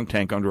into the drunk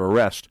tank under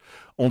arrest,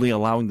 only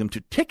allowing them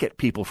to ticket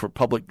people for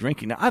public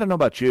drinking. Now, I don't know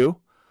about you.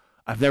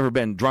 I've never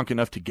been drunk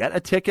enough to get a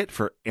ticket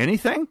for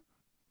anything.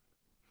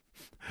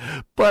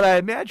 But I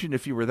imagine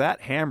if you were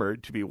that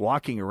hammered to be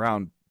walking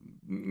around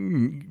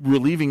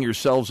relieving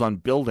yourselves on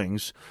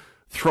buildings,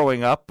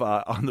 throwing up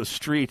on the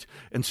street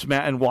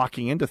and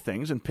walking into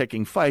things and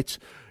picking fights,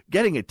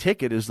 getting a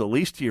ticket is the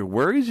least of your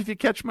worries, if you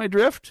catch my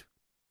drift.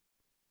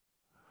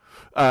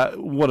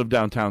 One of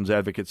downtown's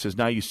advocates says,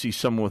 now you see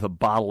someone with a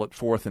bottle at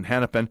 4th and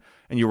Hennepin,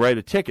 and you write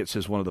a ticket,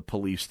 says one of the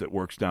police that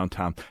works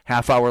downtown.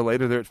 Half hour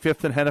later, they're at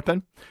 5th and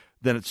Hennepin.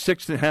 Then at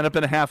 6th and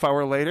Hennepin, a half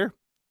hour later.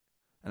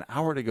 An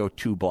hour to go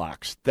 2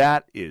 blocks.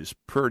 That is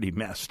pretty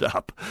messed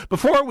up.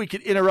 Before we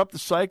could interrupt the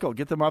cycle,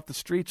 get them off the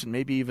streets, and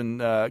maybe even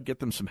get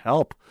them some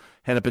help,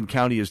 Hennepin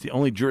County is the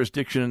only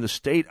jurisdiction in the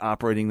state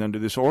operating under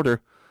this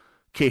order.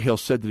 Cahill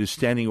said that his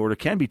standing order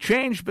can be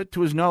changed, but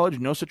to his knowledge,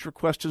 no such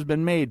request has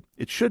been made.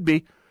 It should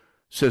be,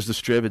 says the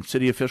Strib, and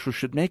city officials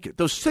should make it.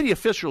 Those city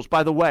officials,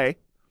 by the way,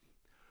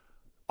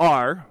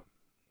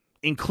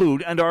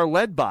 include and are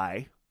led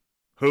by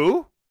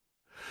who?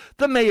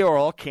 The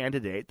mayoral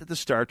candidate that the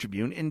Star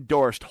Tribune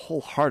endorsed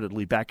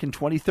wholeheartedly back in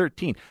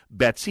 2013,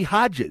 Betsy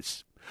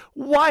Hodges.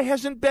 Why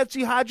hasn't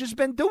Betsy Hodges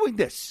been doing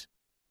this?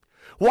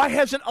 Why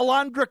hasn't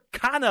Alondra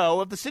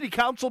Cano of the city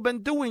council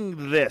been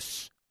doing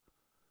this?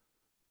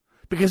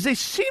 Because they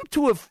seem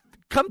to have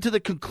come to the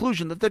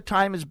conclusion that their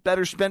time is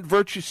better spent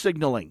virtue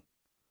signaling,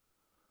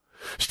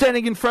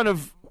 standing in front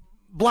of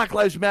Black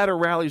Lives Matter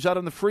rallies out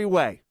on the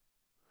freeway,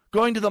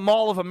 going to the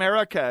Mall of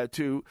America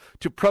to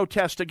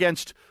protest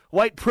against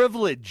white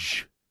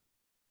privilege,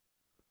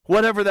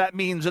 whatever that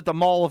means at the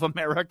Mall of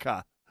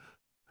America.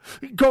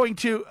 going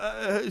to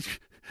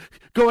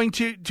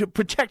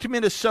protect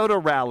Minnesota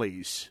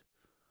rallies,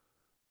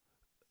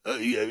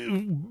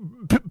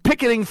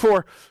 picketing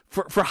for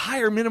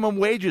higher minimum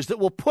wages that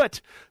will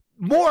put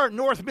more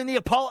North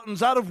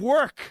Minneapolitans out of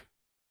work.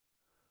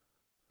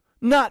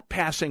 Not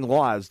passing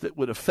laws that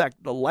would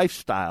affect the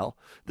lifestyle,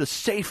 the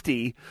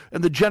safety,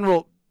 and the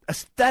general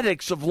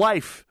aesthetics of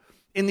life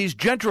in these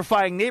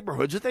gentrifying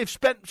neighborhoods that they've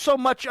spent so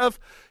much of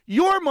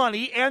your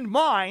money and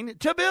mine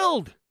to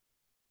build.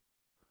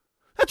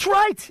 That's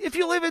right. If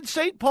you live in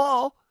St.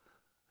 Paul,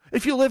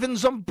 if you live in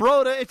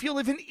Zumbrota, if you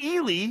live in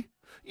Ely,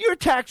 your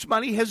tax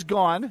money has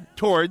gone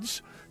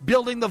towards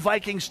building the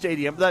Viking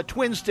Stadium, the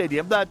Twin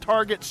Stadium, the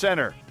Target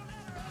Center.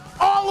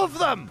 All of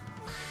them.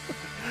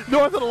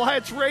 Northern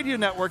Alliance Radio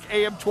Network,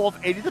 AM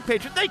 1280, The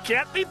Patriot. They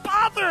can't be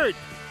bothered.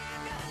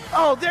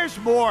 Oh, there's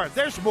more.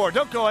 There's more.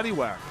 Don't go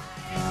anywhere.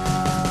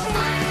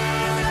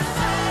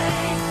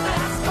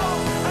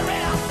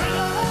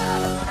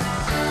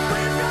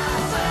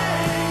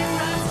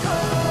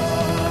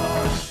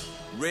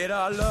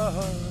 Radar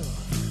love.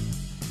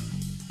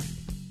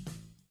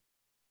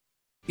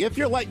 If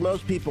you're like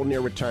most people near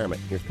retirement,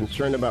 you're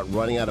concerned about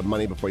running out of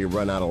money before you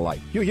run out of life.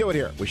 Hugh Hewitt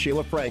here with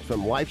Sheila Franks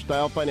from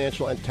Lifestyle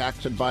Financial and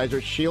Tax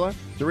Advisors. Sheila,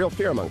 it's a real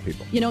fear among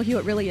people. You know, Hugh,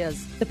 it really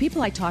is. The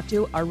people I talk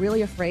to are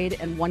really afraid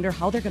and wonder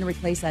how they're going to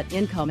replace that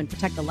income and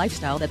protect the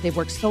lifestyle that they've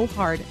worked so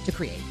hard to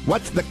create.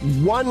 What's the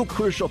one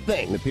crucial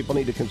thing that people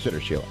need to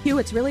consider, Sheila? Hugh,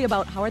 it's really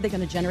about how are they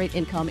going to generate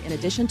income in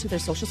addition to their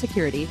Social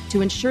Security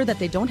to ensure that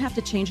they don't have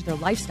to change their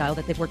lifestyle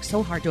that they've worked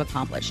so hard to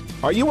accomplish.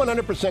 Are you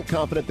 100%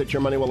 confident that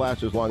your money will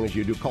last as long as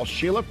you do? Call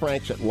Sheila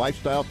Franks at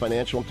Lifestyle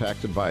Financial and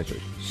Tax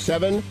Advisors.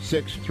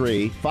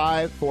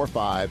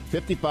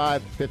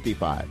 763-545-5555.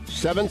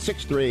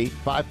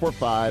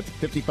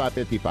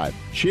 763-545-5555.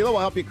 Sheila will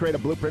help you create a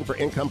blueprint for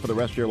income for the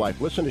rest of your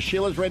life. Listen to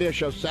Sheila's radio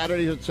show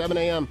Saturdays at 7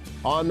 a.m.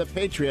 on The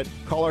Patriot.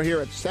 Call her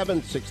here at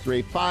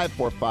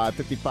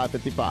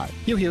 763-545-5555.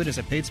 Hugh Hewitt is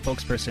a paid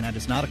spokesperson and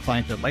is not a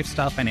client of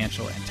Lifestyle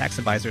Financial and Tax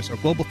Advisors or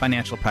Global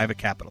Financial Private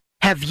Capital.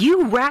 Have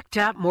you racked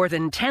up more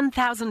than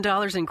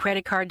 $10,000 in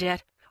credit card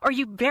debt? Are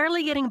you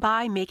barely getting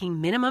by making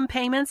minimum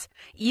payments?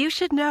 You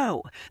should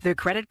know the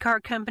credit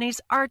card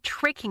companies are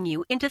tricking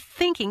you into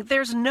thinking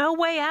there's no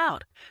way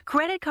out.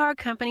 Credit card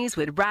companies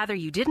would rather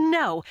you didn't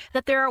know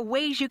that there are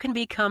ways you can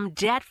become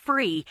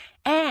debt-free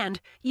and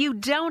you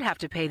don't have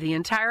to pay the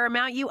entire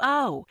amount you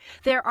owe.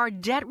 There are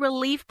debt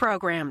relief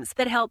programs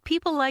that help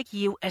people like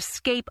you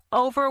escape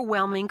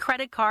overwhelming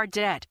credit card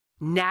debt.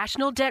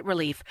 National Debt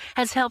Relief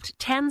has helped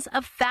tens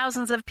of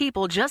thousands of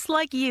people just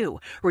like you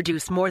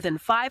reduce more than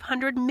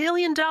 $500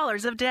 million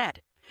of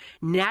debt.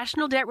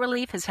 National Debt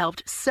Relief has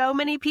helped so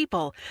many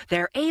people.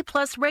 They're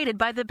A-plus rated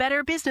by the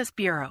Better Business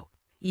Bureau.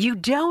 You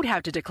don't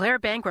have to declare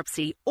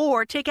bankruptcy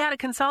or take out a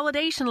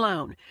consolidation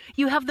loan.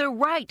 You have the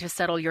right to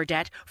settle your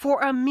debt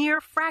for a mere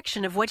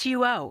fraction of what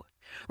you owe.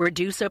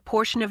 Reduce a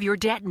portion of your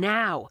debt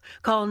now.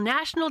 Call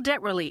National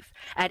Debt Relief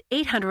at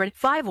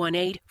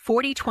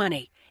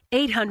 800-518-4020.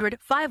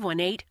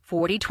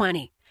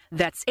 800-518-4020.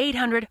 That's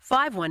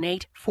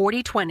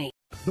 800-518-4020.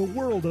 The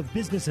world of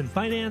business and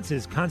finance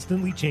is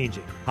constantly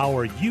changing. How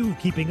are you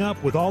keeping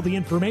up with all the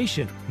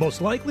information?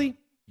 Most likely,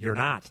 you're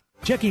not.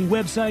 Checking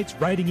websites,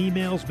 writing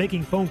emails,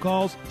 making phone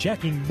calls,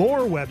 checking more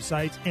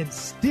websites, and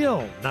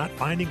still not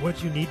finding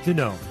what you need to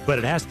know. But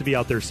it has to be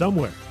out there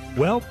somewhere.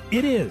 Well,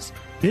 it is.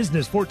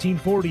 Business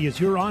 1440 is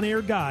your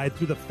on-air guide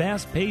through the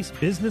fast-paced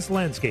business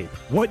landscape.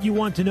 What you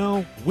want to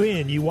know,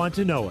 when you want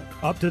to know it.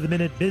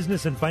 Up-to-the-minute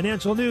business and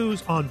financial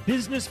news on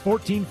Business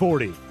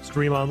 1440.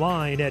 Stream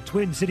online at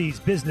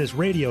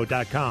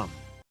TwinCitiesBusinessRadio.com.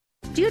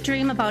 Do you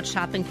dream about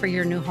shopping for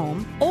your new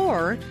home?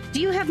 Or do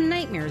you have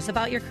nightmares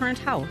about your current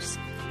house?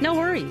 No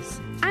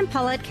worries. I'm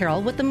Paulette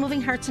Carroll with the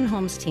Moving Hearts and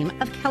Homes team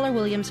of Keller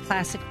Williams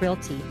Classic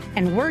Realty,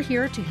 and we're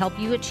here to help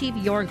you achieve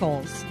your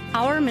goals.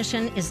 Our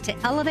mission is to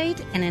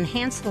elevate and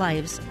enhance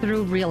lives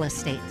through real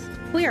estate.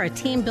 We are a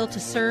team built to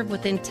serve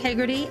with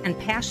integrity and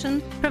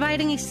passion,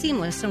 providing a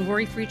seamless and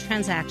worry-free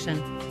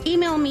transaction.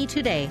 Email me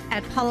today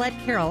at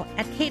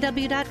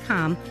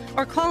paulettecarroll@kw.com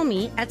or call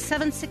me at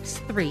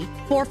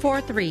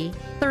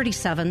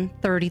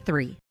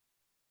 763-443-3733.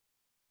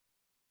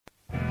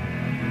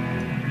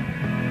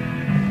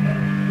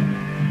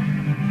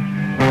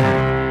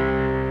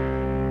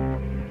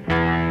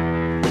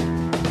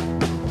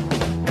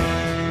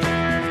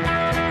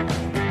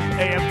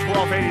 AM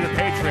 1280, The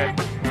Patriot.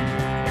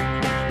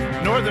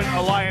 Northern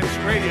Alliance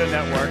Radio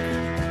Network.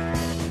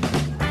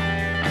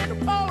 The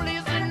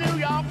police in New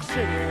York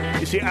City.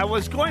 You see, I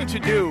was going to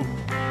do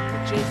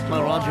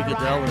my Roger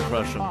Goodell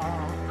impression.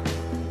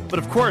 But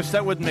of course,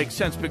 that wouldn't make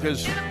sense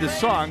because this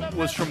song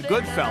was from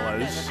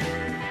Goodfellas.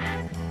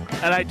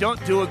 And I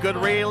don't do a good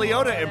Ray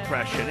Liotta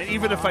impression. And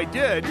even if I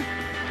did,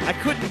 I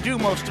couldn't do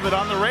most of it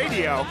on the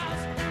radio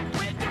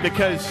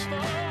because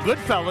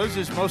Goodfellas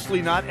is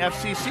mostly not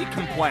FCC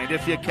compliant,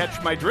 if you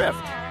catch my drift.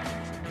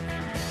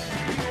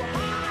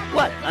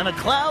 What? I'm a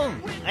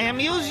clown? I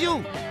amuse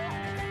you?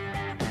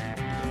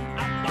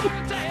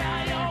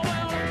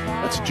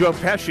 That's Joe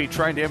Pesci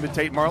trying to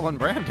imitate Marlon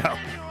Brando.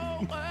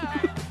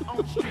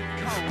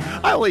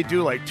 I only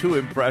do like 2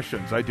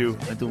 impressions. I do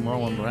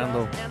Marlon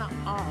Brando,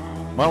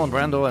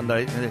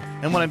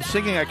 and when I'm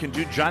singing, I can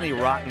do Johnny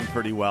Rotten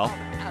pretty well.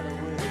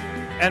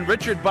 And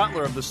Richard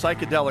Butler of the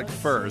Psychedelic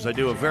Furs. I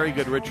do a very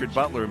good Richard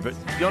Butler. But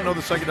you don't know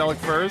the Psychedelic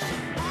Furs?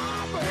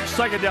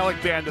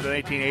 Psychedelic band of the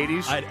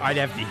 1980s. I'd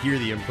have to hear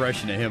the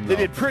impression of him, though.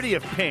 They did Pretty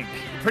in Pink.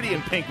 Pretty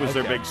in Pink was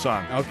their big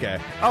song. Okay.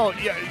 Oh,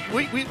 yeah.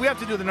 We have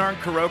to do the Narn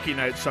karaoke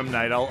night some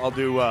night. I'll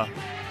do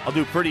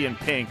Pretty in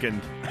Pink,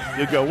 and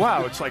you go,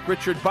 wow, it's like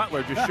Richard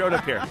Butler just showed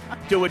up here.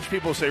 To which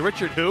people say,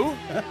 Richard who?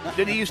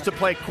 Did he used to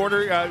play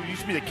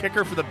used to be the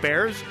kicker for the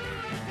Bears?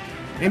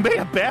 He may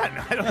have been.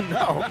 I don't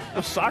know.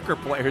 The soccer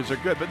players are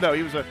good. But no,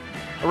 he was a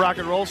rock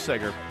and roll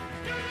singer.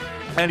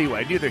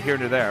 Anyway, neither here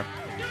nor there.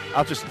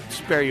 I'll just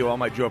spare you all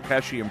my Joe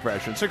Pesci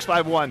impressions.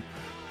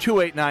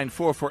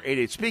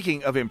 651-289-4488.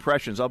 Speaking of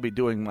impressions, I'll be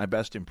doing my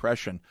best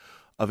impression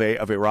of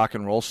a rock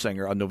and roll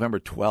singer on November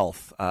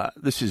 12th.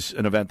 This is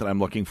an event that I'm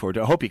looking forward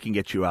to. I hope he can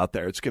get you out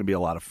there. It's going to be a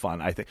lot of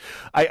fun, I think.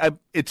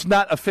 It's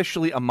not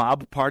officially a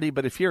mob party,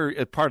 but if you're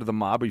a part of the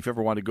mob or if you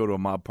ever want to go to a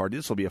mob party,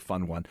 this will be a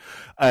fun one.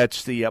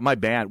 It's my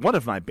band, one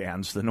of my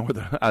bands,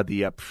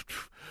 the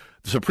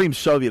Supreme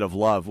Soviet of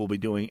Love, will be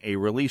doing a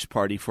release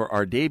party for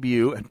our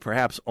debut and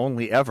perhaps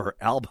only ever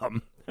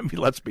album. I mean,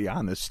 let's be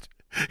honest.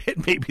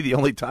 It may be the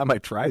only time I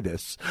try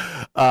this.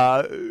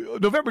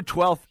 November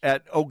 12th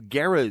at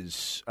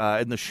O'Gara's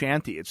in the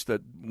Shanty. It's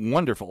the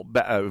wonderful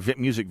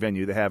music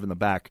venue they have in the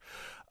back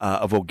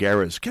of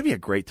O'Gara's. It's going to be a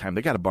great time.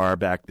 They got a bar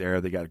back there.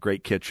 They got a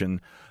great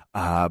kitchen.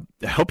 I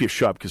hope you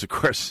show up because, of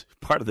course,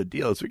 part of the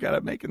deal is we got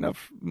to make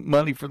enough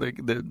money for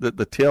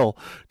the till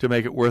to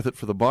make it worth it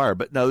for the bar.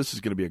 But no, this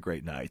is going to be a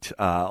great night.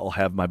 I'll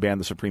have my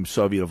band, the Supreme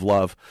Soviet of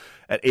Love,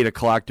 at 8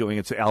 o'clock doing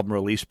its album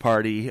release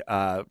party.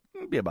 It'll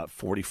be about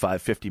 45,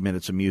 50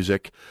 minutes of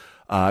music.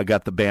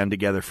 Got the band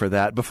together for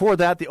that. Before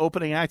that, the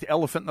opening act,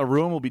 Elephant in the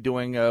Room, will be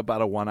doing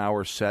about a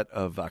 1-hour set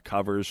of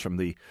covers from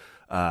the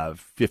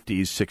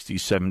 50s, 60s,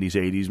 70s,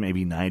 80s,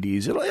 maybe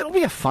 90s. It'll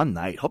be a fun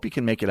night. Hope you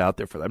can make it out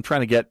there for that. I'm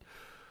trying to get...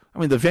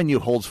 the venue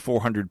holds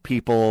 400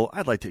 people.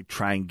 I'd like to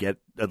try and get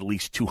at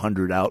least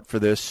 200 out for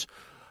this.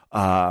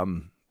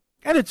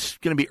 And it's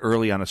going to be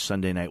early on a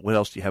Sunday night. What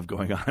else do you have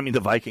going on? The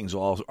Vikings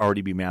will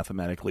already be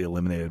mathematically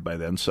eliminated by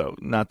then, so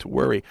not to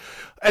worry.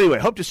 Anyway,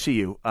 hope to see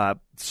you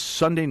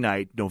Sunday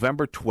night,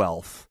 November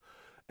 12th,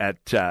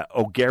 at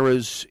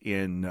O'Gara's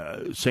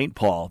in St.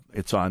 Paul.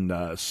 It's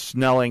on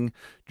Snelling,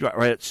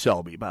 right at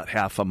Selby, about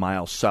half a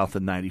mile south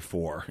of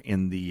 94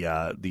 in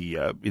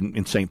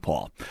in St.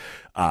 Paul.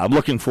 I'm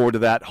looking forward to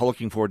that.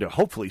 Looking forward to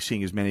hopefully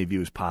seeing as many of you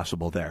as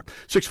possible there.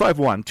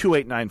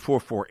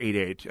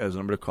 651-289-4488 as a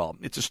number to call.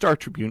 It's a Star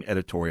Tribune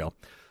editorial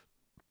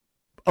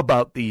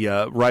about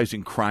the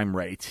rising crime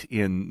rate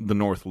in the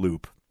North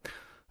Loop,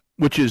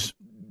 which is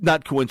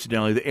not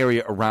coincidentally the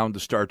area around the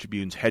Star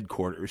Tribune's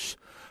headquarters.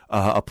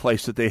 A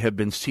place that they have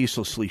been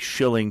ceaselessly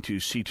shilling to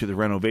see to the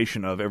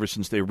renovation of ever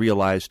since they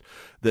realized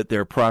that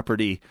their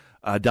property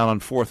down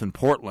on 4th and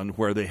Portland,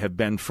 where they have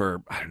been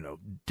for,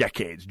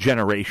 decades,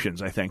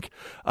 generations, I think,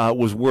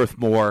 was worth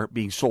more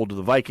being sold to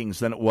the Vikings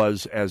than it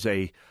was as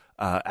a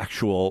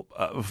actual,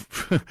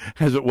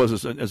 as it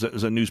was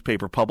as a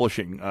newspaper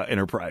publishing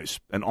enterprise,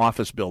 an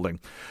office building.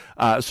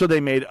 So they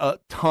made a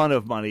ton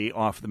of money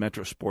off the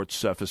Metro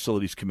Sports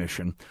Facilities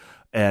Commission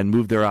and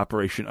moved their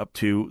operation up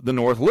to the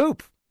North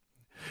Loop.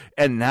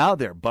 And now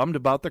they're bummed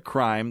about the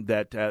crime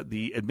that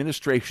the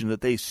administration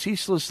that they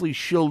ceaselessly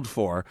shilled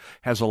for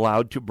has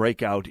allowed to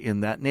break out in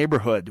that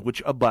neighborhood,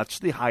 which abuts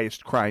the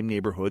highest crime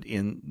neighborhood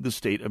in the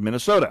state of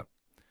Minnesota.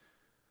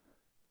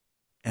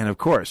 And, of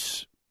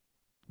course,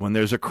 when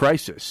there's a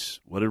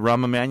crisis, what did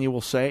Rahm Emanuel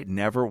say?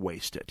 Never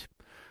waste it.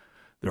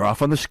 They're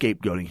off on the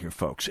scapegoating here,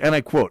 folks. And I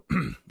quote,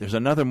 there's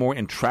another more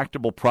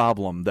intractable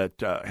problem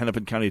that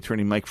Hennepin County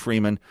Attorney Mike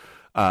Freeman,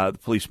 the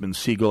policeman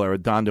Siegel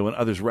Arredondo, and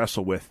others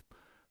wrestle with.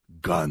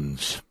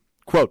 Guns.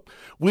 Quote,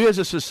 we as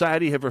a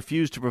society have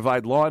refused to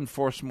provide law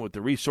enforcement with the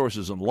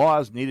resources and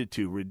laws needed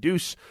to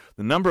reduce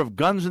the number of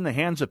guns in the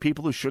hands of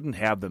people who shouldn't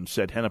have them,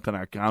 said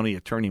Hennepin County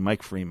Attorney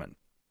Mike Freeman.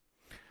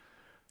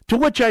 To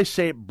which I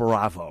say,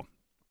 bravo.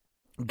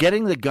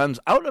 Getting the guns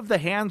out of the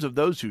hands of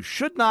those who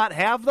should not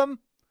have them?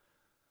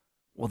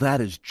 Well, that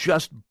is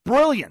just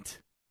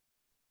brilliant.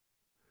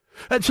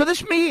 And so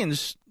this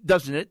means,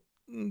 doesn't it,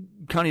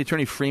 County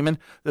Attorney Freeman,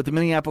 that the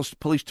Minneapolis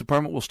Police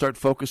Department will start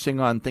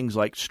focusing on things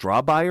like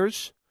straw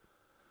buyers,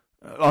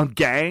 on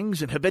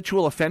gangs and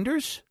habitual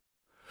offenders?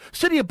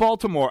 City of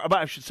Baltimore,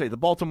 I should say the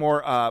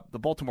Baltimore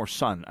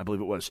Sun, I believe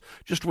it was,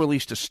 just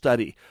released a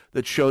study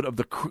that showed of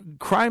the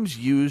crimes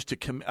used to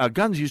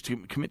guns used to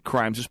commit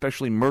crimes,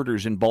 especially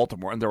murders in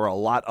Baltimore, and there are a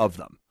lot of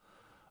them.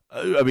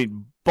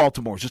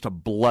 Baltimore is just a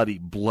bloody,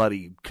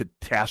 bloody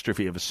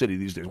catastrophe of a city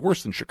these days,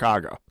 worse than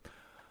Chicago.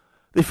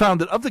 They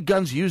found that of the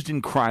guns used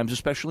in crimes,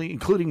 especially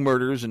including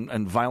murders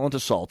and violent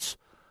assaults,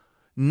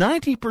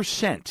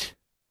 90%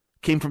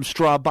 came from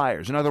straw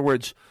buyers. In other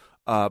words,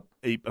 a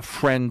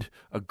friend,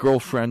 a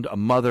girlfriend, a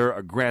mother,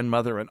 a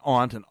grandmother, an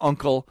aunt, an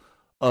uncle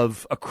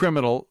of a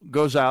criminal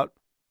goes out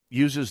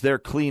uses their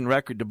clean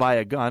record to buy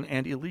a gun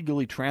and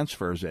illegally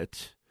transfers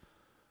it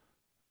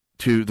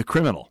to the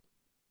criminal.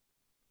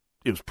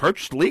 It was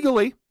purchased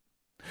legally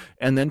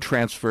and then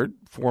transferred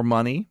for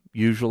money,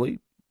 usually,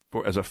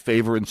 for as a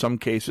favor in some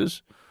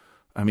cases.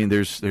 I mean,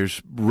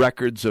 there's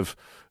records of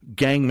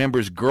gang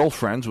members'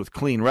 girlfriends with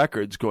clean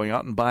records going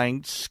out and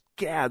buying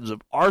scads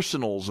of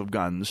arsenals of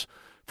guns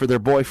for their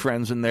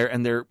boyfriends and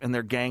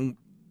their gang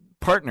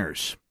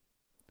partners.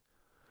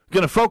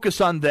 Going to focus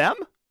on them?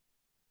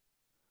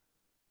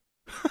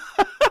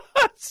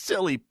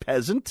 Silly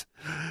peasant.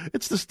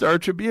 It's the Star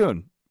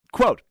Tribune.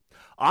 Quote,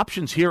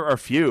 options here are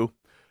few,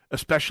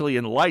 especially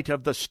in light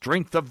of the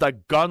strength of the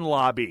gun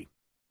lobby.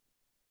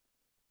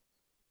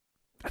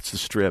 That's the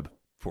Strib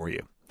for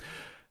you.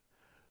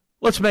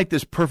 Let's make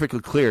this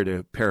perfectly clear,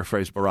 to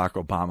paraphrase Barack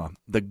Obama.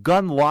 The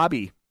gun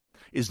lobby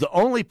is the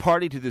only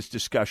party to this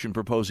discussion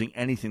proposing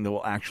anything that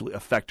will actually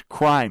affect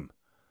crime.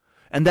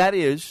 And that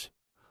is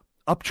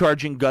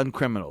upcharging gun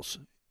criminals,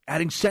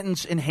 adding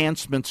sentence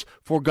enhancements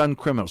for gun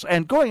criminals,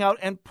 and going out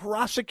and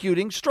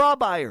prosecuting straw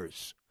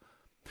buyers.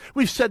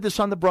 We've said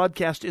this on the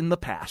broadcast in the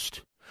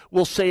past.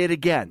 We'll say it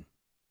again.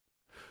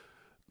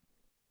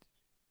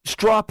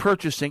 Straw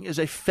purchasing is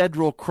a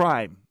federal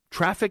crime.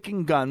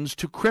 Trafficking guns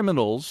to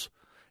criminals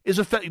is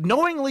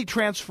knowingly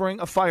transferring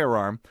a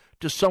firearm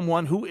to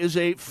someone who is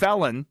a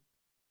felon,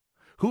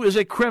 who is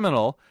a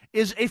criminal,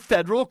 is a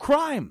federal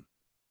crime.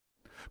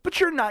 But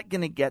you're not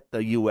going to get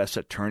the U.S.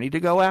 attorney to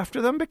go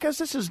after them because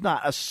this is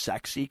not a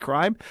sexy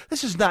crime.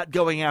 This is not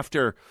going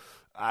after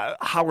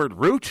Howard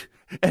Root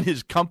and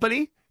his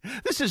company.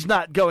 This is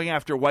not going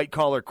after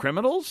white-collar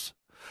criminals.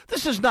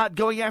 This is not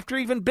going after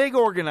even big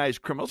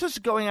organized criminals. This is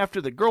going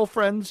after the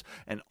girlfriends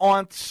and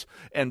aunts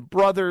and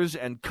brothers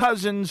and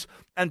cousins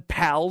and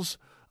pals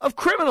of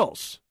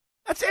criminals.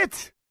 That's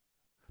it.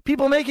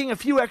 People making a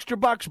few extra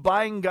bucks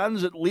buying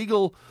guns at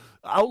legal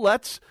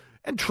outlets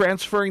and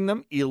transferring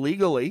them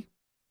illegally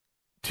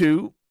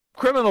to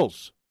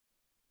criminals.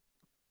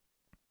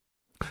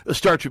 The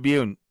Star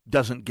Tribune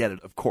doesn't get it,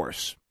 of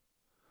course,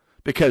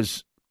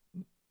 because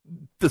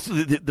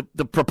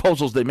the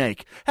proposals they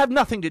make have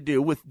nothing to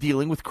do with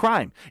dealing with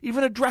crime,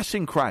 even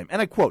addressing crime.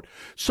 And I quote,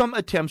 some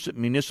attempts at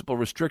municipal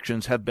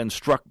restrictions have been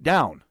struck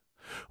down.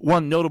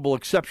 One notable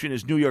exception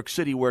is New York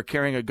City, where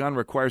carrying a gun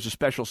requires a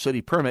special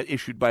city permit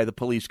issued by the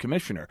police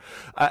commissioner.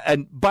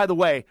 And by the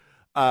way,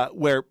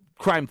 where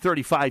crime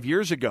 35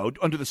 years ago,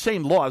 under the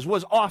same laws,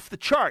 was off the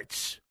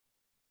charts.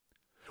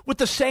 With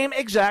the same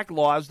exact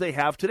laws they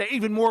have today,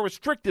 even more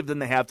restrictive than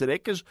they have today,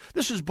 because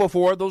this is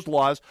before those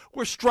laws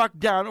were struck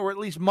down or at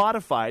least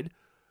modified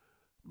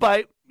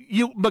by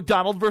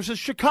McDonald versus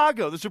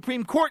Chicago, the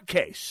Supreme Court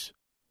case.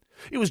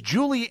 It was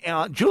Rudy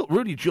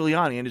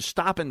Giuliani and his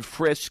stop and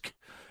frisk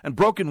and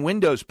broken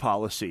windows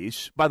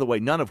policies, by the way,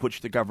 none of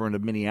which the government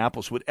of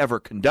Minneapolis would ever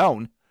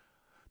condone,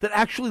 that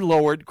actually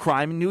lowered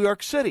crime in New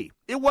York City.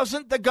 It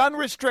wasn't the gun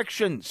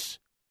restrictions.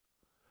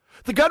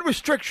 The gun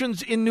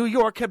restrictions in New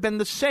York have been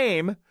the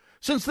same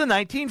since the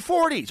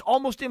 1940s.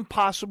 Almost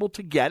impossible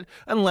to get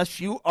unless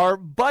you are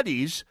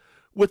buddies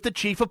with the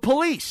chief of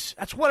police.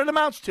 That's what it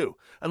amounts to.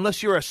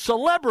 Unless you're a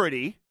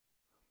celebrity,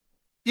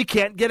 you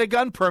can't get a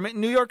gun permit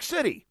in New York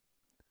City.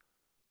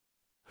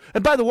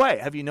 And by the way,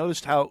 have you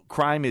noticed how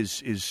crime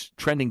is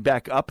trending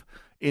back up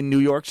in New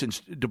York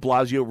since de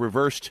Blasio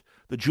reversed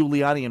the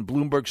Giuliani and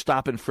Bloomberg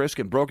stop and frisk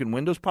and broken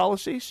windows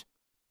policies?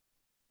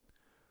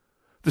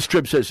 The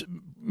Strib says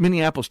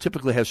Minneapolis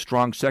typically has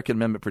strong Second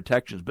Amendment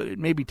protections, but it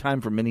may be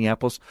time for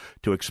Minneapolis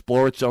to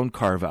explore its own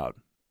carve-out.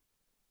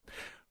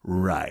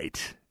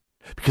 Right.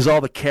 Because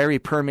all the carry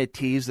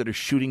permittees that are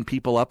shooting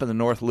people up in the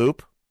North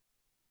Loop,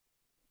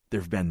 there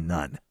have been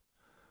none.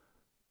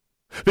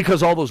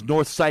 Because all those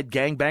North Side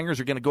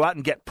gangbangers are going to go out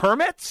and get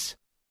permits?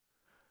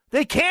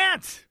 They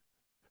can't.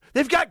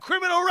 They've got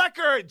criminal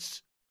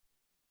records.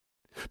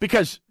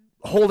 Because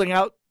holding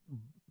out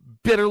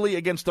bitterly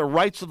against the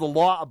rights of the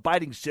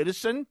law-abiding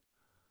citizen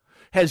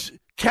has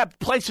kept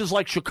places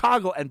like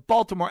Chicago and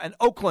Baltimore and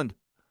Oakland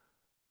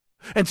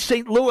and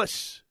St.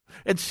 Louis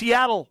and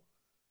Seattle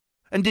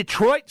and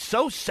Detroit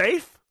so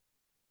safe.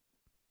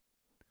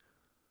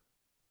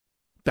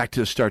 Back to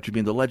the Star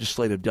Tribune, the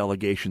legislative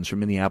delegations from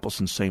Minneapolis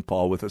and St.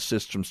 Paul, with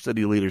assists from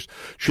city leaders,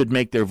 should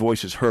make their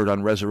voices heard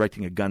on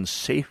resurrecting a gun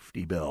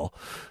safety bill,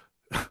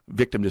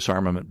 victim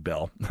disarmament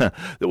bill, that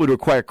would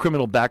require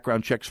criminal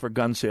background checks for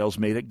gun sales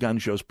made at gun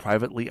shows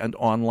privately and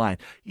online.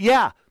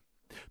 Yeah,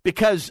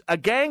 because a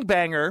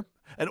gangbanger,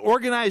 an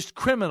organized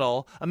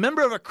criminal, a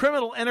member of a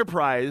criminal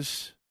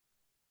enterprise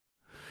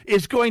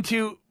is going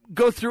to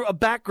go through a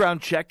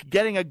background check,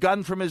 getting a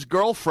gun from his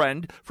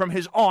girlfriend, from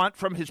his aunt,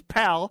 from his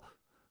pal,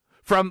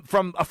 from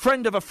a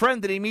friend of a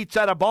friend that he meets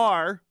at a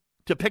bar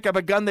to pick up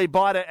a gun they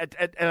bought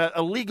at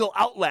a legal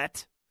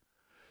outlet.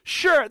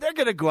 Sure, they're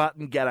going to go out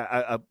and get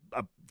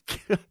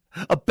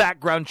a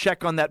background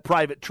check on that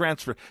private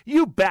transfer.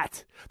 You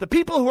bet. The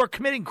people who are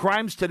committing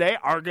crimes today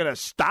are going to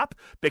stop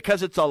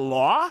because it's a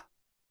law?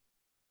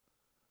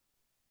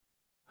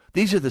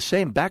 These are the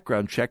same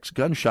background checks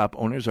gun shop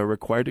owners are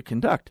required to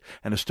conduct,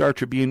 and a Star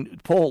Tribune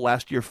poll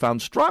last year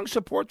found strong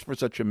support for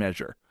such a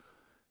measure.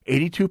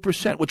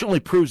 82%, which only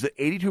proves that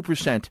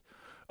 82%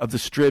 of the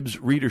Strib's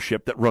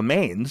readership that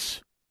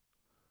remains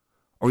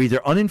are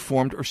either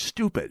uninformed or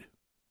stupid.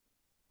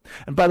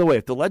 And by the way,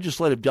 if the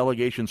legislative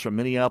delegations from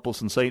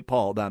Minneapolis and St.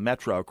 Paul, the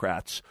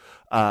Metrocrats,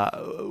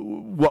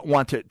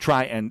 want to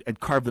try and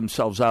carve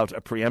themselves out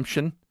a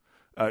preemption,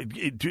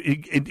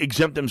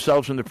 exempt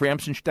themselves from the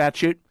preemption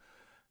statute,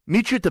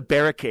 meet you at the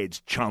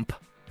barricades, chump.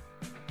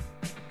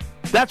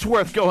 That's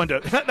worth going to.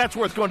 That's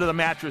worth going to the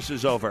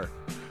mattresses over.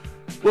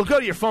 We'll go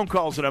to your phone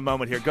calls in a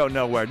moment here. Go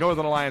nowhere.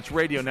 Northern Alliance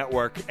Radio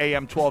Network,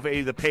 AM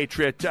 1280, The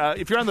Patriot.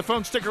 If you're on the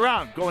phone, stick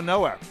around. Going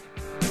nowhere.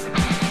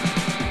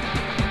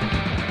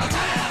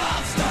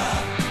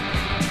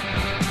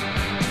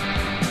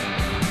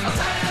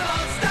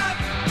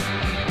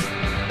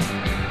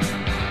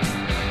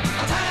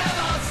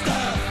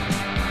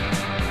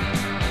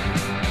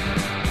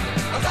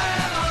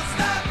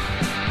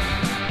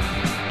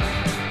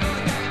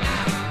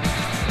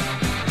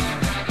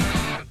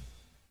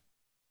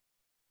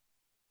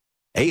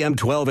 AM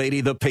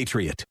 1280, The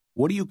Patriot.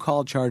 What do you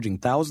call charging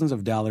thousands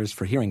of dollars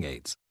for hearing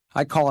aids?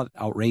 I call it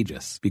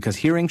outrageous, because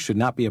hearing should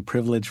not be a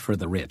privilege for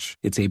the rich.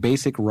 It's a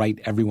basic right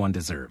everyone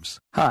deserves.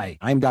 Hi,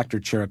 I'm Dr.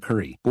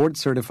 Chirakuri,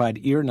 board-certified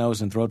ear,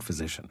 nose, and throat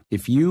physician.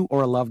 If you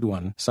or a loved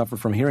one suffer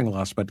from hearing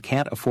loss but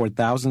can't afford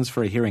thousands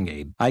for a hearing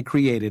aid, I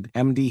created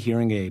MD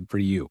Hearing Aid for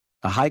you.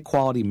 A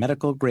high-quality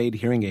medical-grade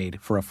hearing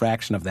aid for a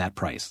fraction of that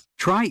price.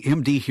 Try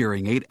MD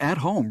Hearing Aid at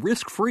home,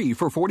 risk-free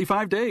for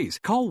 45 days.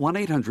 Call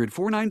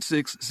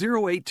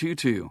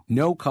 1-800-496-0822.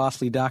 No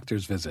costly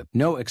doctor's visit.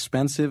 No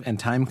expensive and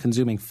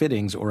time-consuming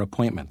fittings or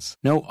appointments.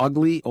 No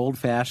ugly,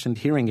 old-fashioned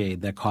hearing aid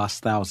that costs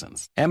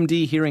thousands.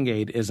 MD Hearing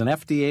Aid is an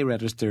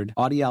FDA-registered,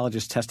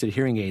 audiologist-tested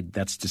hearing aid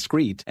that's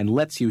discreet and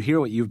lets you hear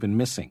what you've been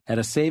missing at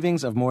a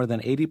savings of more than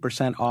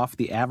 80% off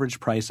the average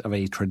price of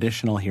a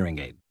traditional hearing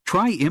aid.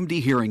 Try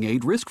MD Hearing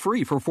Aid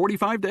risk-free for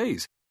 45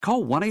 days.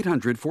 Call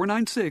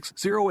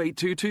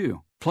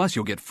 1-800-496-0822. Plus,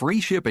 you'll get free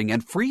shipping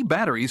and free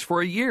batteries for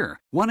a year.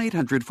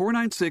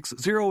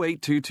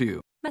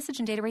 1-800-496-0822. Message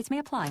and data rates may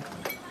apply.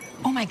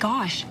 Oh my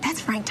gosh, that's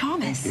Frank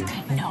Thomas.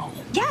 No.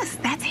 Yes,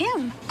 that's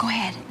him. Go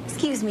ahead.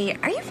 Excuse me,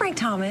 are you Frank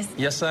Thomas?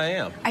 Yes, I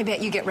am. I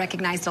bet you get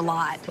recognized a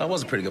lot. I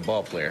was a pretty good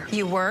ball player.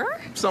 You were?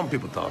 Some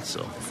people thought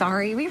so.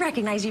 Sorry, we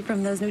recognize you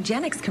from those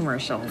Nugenics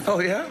commercials. Oh,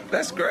 yeah?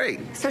 That's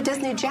great. So does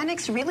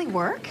Nugenics really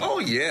work? Oh,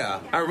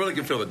 yeah. I really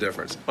can feel the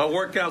difference. My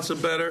workouts are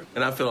better,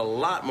 and I feel a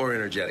lot more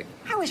energetic.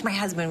 I wish my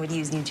husband would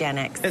use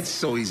Nugenics. It's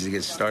so easy to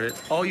get started.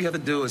 All you have to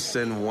do is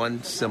send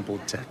one simple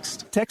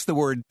text. Text the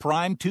word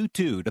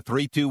PRIME22 to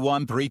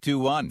 321321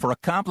 for a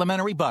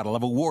complimentary bottle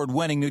of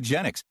award-winning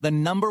Nugenics, the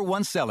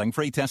 #1 selling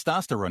free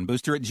testosterone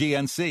booster at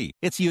GNC.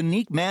 Its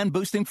unique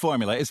man-boosting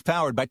formula is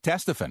powered by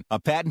Testofen,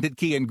 a patented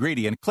key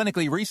ingredient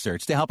clinically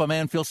researched to help a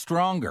man feel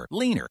stronger,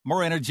 leaner,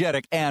 more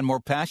energetic, and more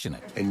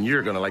passionate. And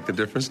you're going to like the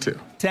difference, too.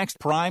 Text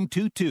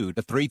PRIME22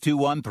 to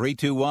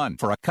 321321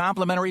 for a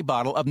complimentary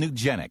bottle of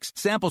Nugenics.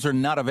 Samples are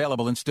not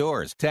available in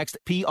stores. Text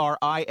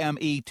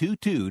PRIME22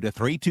 to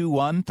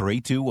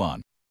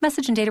 321321.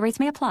 Message and data rates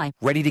may apply.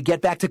 Ready to get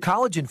back to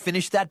college and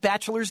finish that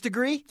bachelor's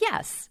degree?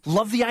 Yes.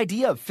 Love the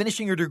idea of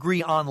finishing your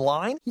degree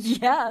online?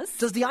 Yes.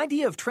 Does the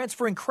idea of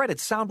transferring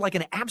credits sound like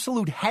an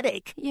absolute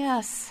headache?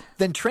 Yes.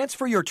 Then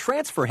transfer your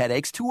transfer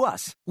headaches to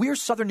us. We're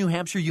Southern New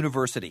Hampshire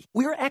University.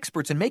 We're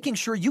experts in making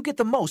sure you get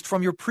the most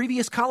from your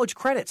previous college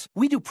credits.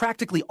 We do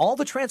practically all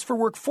the transfer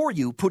work for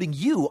you, putting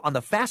you on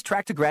the fast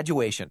track to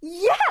graduation.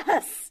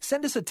 Yes!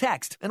 Send us a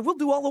text and we'll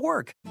do all the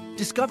work.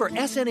 Discover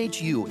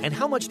SNHU and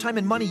how much time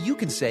and money you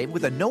can save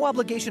with a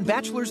no-obligation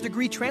bachelor's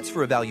degree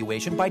transfer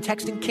evaluation by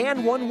texting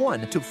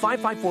CAN11 to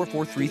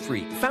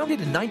 554433. Founded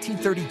in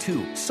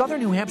 1932, Southern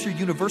New Hampshire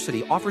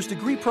University offers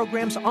degree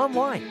programs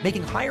online,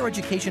 making higher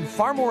education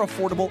far more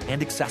affordable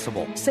and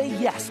accessible. Say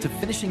yes to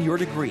finishing your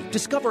degree.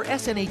 Discover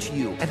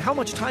SNHU and how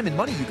much time and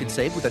money you can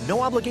save with a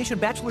no-obligation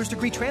bachelor's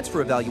degree transfer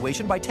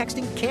evaluation by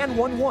texting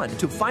CAN11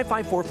 to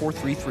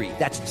 554433.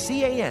 That's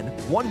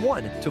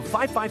CAN11 to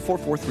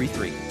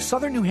 554433.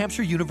 Southern New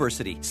Hampshire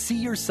University. See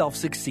yourself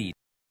succeed.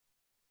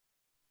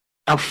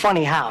 I'm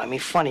funny how? I mean,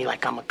 funny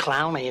like I'm a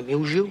clown, I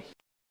amuse you?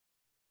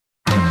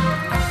 AM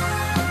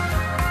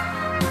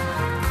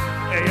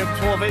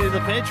 1280, The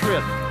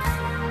Patriot.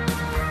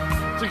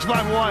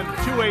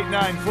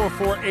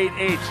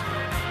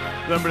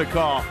 651-289-4488. Number to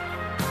call.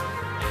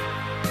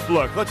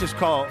 Look, let's just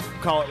call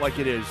it like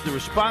it is. The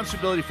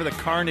responsibility for the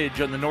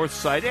carnage on the north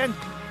side and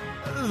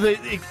the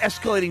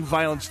escalating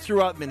violence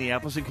throughout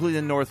Minneapolis,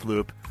 including the North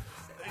Loop,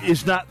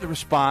 is not the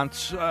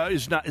response,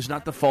 is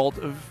not the fault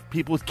of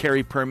people with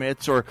carry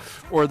permits or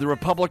the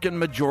Republican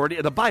majority,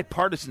 the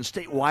bipartisan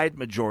statewide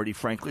majority,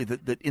 frankly,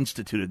 that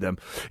instituted them.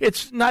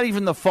 It's not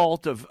even the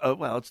fault of,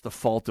 it's the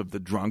fault of the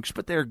drunks,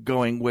 but they're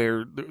going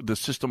where the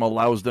system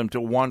allows them to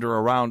wander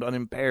around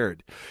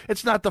unimpaired.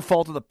 It's not the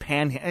fault of it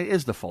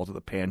is the fault of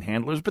the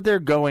panhandlers, but they're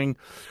going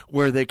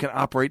where they can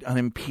operate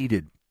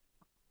unimpeded.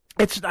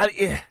 It's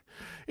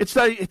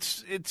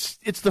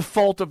It's the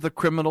fault of the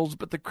criminals,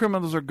 but the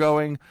criminals are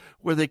going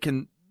where they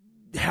can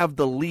have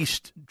the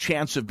least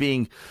chance of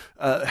being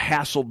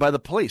hassled by the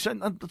police.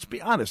 And let's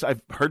be honest,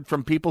 I've heard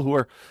from people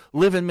who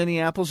live in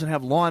Minneapolis and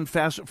have law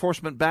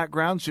enforcement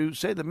backgrounds who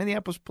say the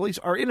Minneapolis police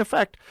are, in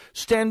effect,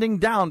 standing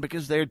down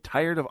because they're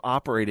tired of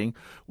operating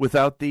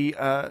without the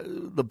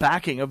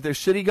backing of their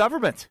city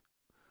government.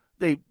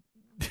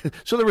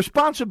 So the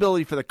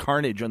responsibility for the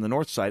carnage on the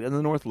north side and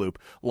the North Loop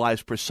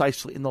lies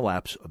precisely in the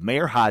laps of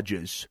Mayor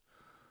Hodges,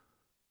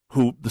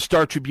 who the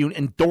Star Tribune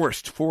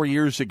endorsed 4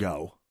 years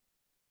ago,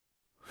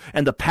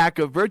 and the pack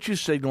of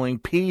virtue-signaling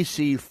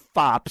PC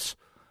fops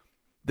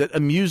that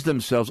amuse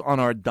themselves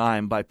on our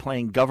dime by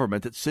playing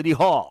government at City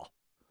Hall.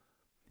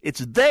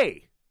 It's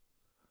they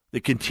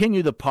that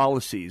continue the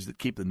policies that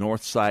keep the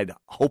North Side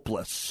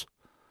hopeless,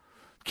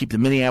 keep the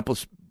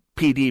Minneapolis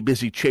PD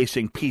busy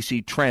chasing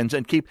PC trends,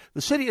 and keep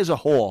the city as a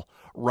whole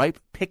ripe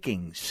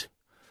pickings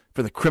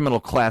for the criminal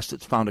class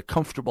that's found a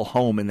comfortable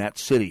home in that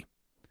city.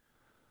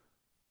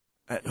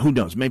 Who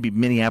knows? Maybe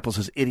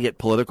Minneapolis' idiot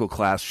political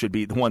class should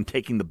be the one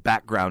taking the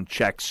background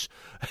checks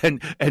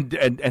and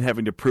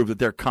having to prove that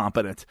they're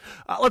competent.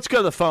 Let's go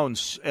to the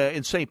phones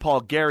in St.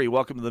 Paul. Gary,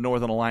 welcome to the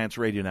Northern Alliance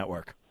Radio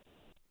Network.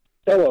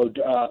 Hello.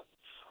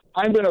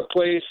 I'm going to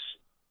place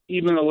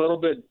even a little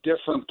bit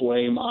different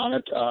blame on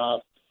it.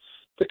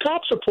 The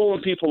cops are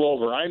pulling people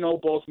over. I know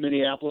both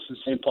Minneapolis and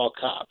St. Paul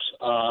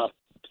cops.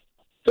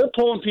 They're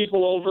pulling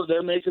people over.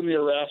 They're making the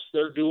arrests.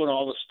 They're doing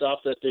all the stuff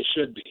that they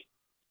should be.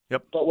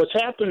 Yep. But what's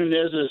happening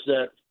is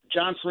that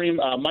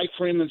Mike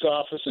Freeman's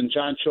office and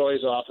John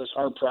Choi's office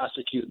aren't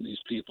prosecuting these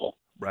people.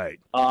 Right.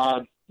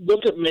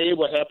 Look at May,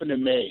 what happened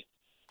in May.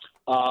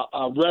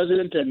 A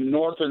resident in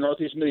North or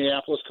Northeast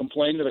Minneapolis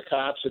complained to the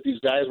cops that these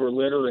guys were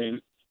littering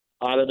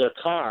out of their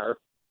car.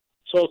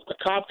 So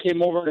a cop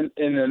came over and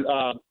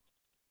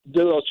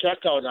did a little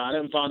checkout on it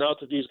and found out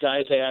that these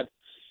guys had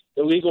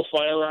illegal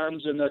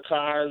firearms in their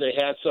car. They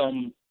had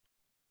some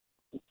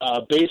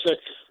basic,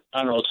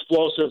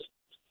 explosive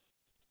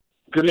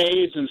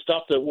grenades and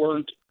stuff that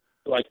weren't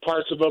like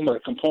parts of them or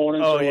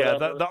components. Oh, or yeah,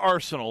 whatever. the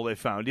arsenal they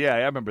found. Yeah,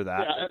 I remember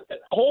that. Yeah,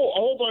 a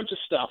whole bunch of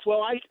stuff.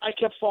 Well, I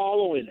kept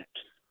following it.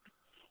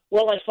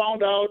 Well, I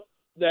found out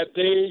that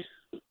they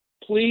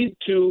plead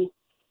to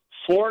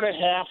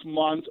 4.5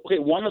 months. Okay,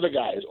 one of the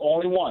guys,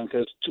 only one,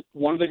 because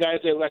one of the guys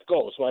they let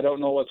go, so I don't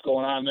know what's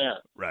going on there.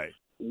 Right.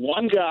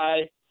 One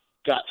guy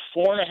got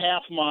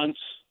 4.5 months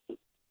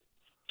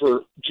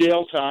for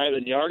jail time,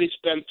 and he already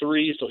spent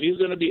 3, so he's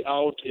going to be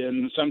out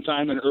in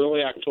sometime in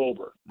early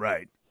October.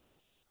 Right.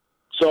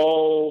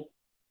 So,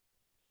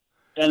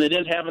 and they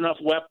didn't have enough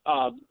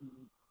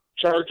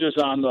charges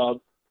on the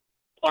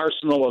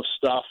arsenal of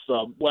stuff,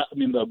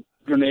 the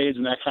grenades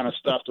and that kind of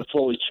stuff to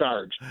fully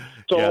charge.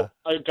 So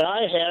a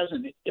guy has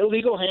an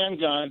illegal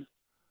handgun,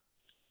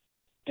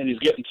 and he's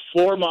getting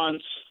 4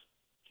 months.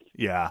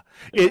 Yeah,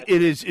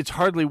 it's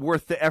hardly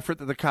worth the effort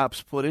that the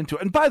cops put into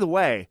it. And by the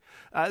way,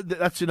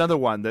 that's another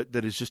one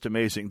that is just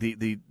amazing.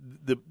 The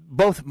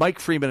both Mike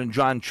Freeman and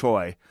John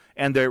Choi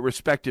and their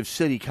respective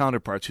city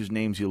counterparts, whose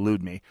names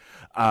elude me,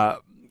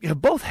 have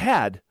both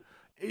had,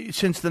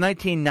 since the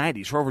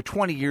 1990s, for over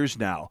 20 years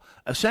now,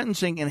 a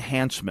sentencing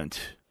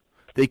enhancement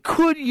they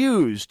could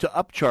use to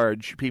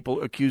upcharge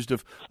people accused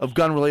of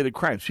gun-related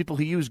crimes, people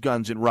who use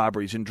guns in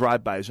robberies and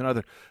drive-bys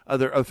and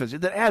other offenses.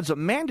 That adds a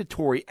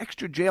mandatory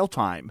extra jail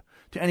time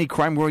to any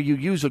crime where you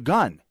use a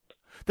gun.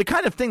 The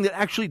kind of thing that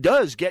actually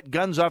does get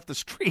guns off the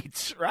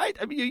streets, right?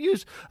 I mean, you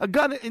use a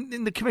gun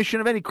in the commission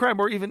of any crime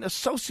or even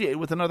associated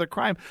with another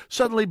crime.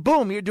 Suddenly,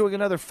 boom, you're doing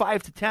another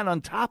 5 to 10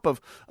 on top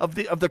of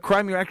the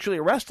crime you're actually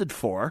arrested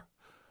for.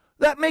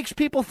 That makes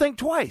people think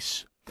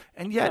twice.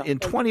 And yet, in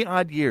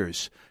 20-odd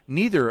years,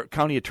 neither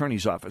county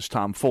attorney's office,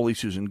 Tom Foley,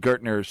 Susan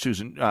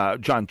Gertner,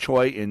 John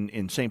Choi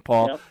in St.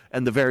 Paul,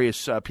 and the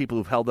various people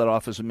who've held that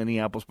office in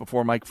Minneapolis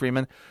before Mike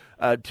Freeman,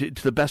 to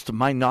the best of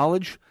my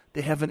knowledge,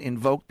 they haven't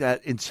invoked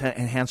that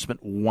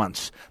enhancement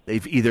once.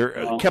 They've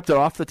either kept it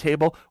off the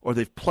table or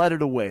they've pled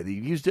it away.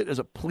 They've used it as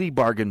a plea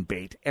bargain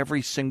bait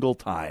every single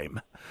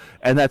time.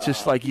 And that's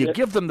just like you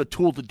give them the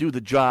tool to do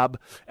the job,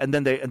 and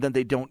then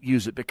they don't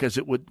use it because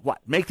it would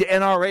make the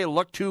NRA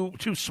look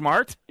too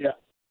smart. Yeah,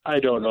 I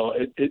don't know.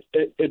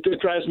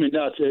 It drives me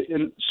nuts.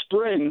 In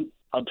spring,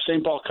 a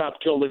St. Paul cop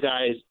killed a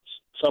guy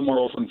somewhere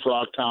over in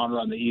Frogtown or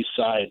on the east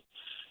side,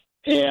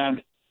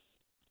 and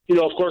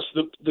of course,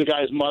 the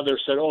guy's mother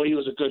said, "Oh, he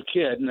was a good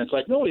kid," and it's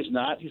like, no, he's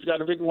not. He's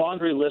got a big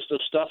laundry list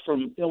of stuff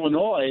from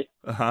Illinois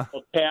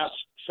of past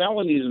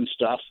felonies and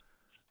stuff.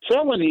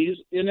 Felonies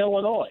in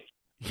Illinois.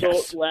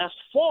 Yes. So last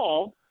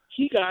fall,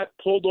 he got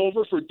pulled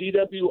over for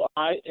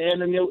DWI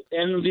and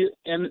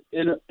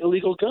an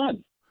illegal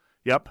gun.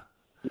 Yep.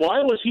 Why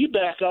was he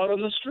back out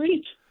on the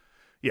street?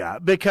 Yeah,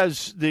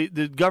 because the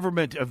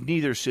government of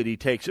neither city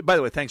takes it. By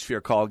the way, thanks for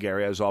your call,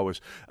 Gary, as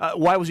always.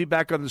 Why was he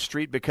back on the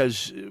street?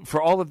 Because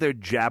for all of their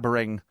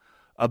jabbering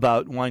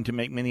about wanting to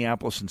make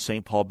Minneapolis and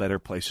St. Paul better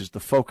places, the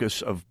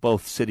focus of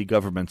both city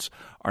governments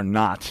are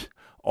not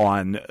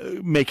on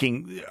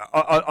making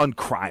on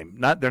crime.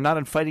 They're not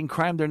on fighting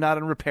crime. They're not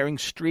on repairing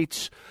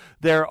streets.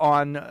 They're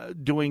on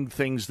doing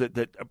things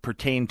that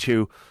pertain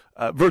to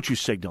virtue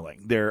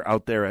signaling. They're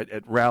out there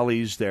at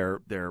rallies.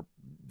 They're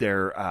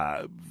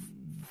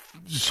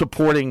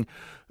supporting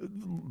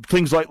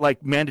things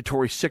like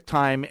mandatory sick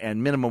time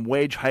and minimum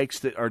wage hikes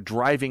that are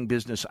driving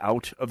business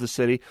out of the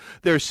city.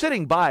 They're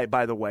sitting by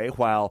the way,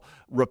 while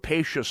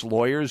rapacious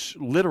lawyers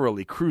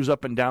literally cruise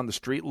up and down the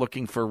street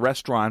looking for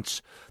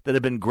restaurants that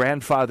have been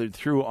grandfathered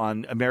through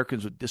on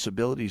Americans with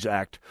Disabilities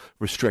Act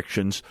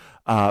restrictions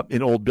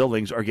in old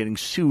buildings are getting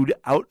sued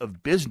out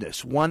of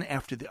business, one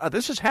after the other.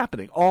 This is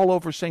happening all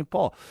over St.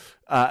 Paul.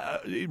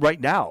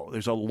 Right now,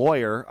 there's a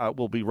lawyer,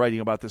 we'll be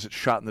writing about this at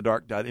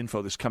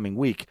shotinthedark.info this coming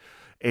week,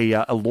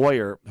 a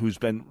lawyer who's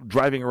been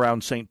driving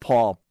around St.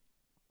 Paul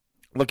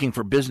looking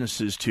for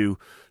businesses to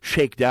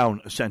shake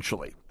down,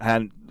 essentially.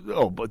 And,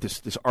 but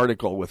this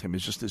article with him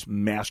is just this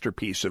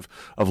masterpiece of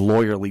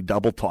lawyerly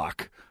double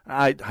talk.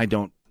 I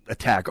don't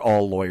attack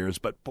all lawyers,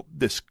 but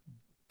this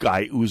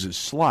guy oozes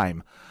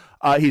slime.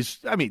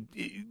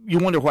 You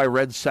wonder why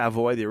Red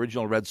Savoy, the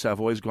original Red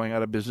Savoy, is going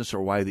out of business,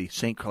 or why the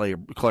St. Clair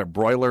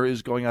Broiler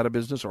is going out of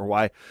business, or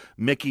why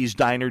Mickey's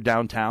Diner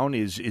downtown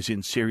is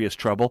in serious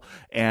trouble,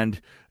 and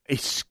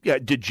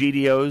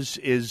DeGidio's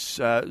is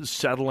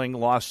settling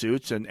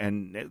lawsuits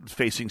and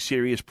facing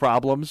serious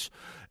problems,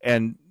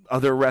 and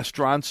other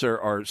restaurants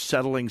are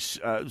settling,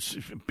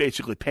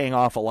 basically paying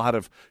off a lot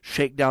of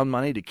shakedown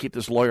money to keep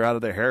this lawyer out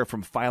of their hair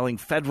from filing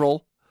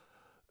federal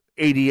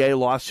ADA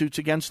lawsuits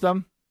against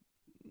them.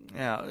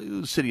 Yeah,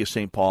 the city of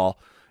St. Paul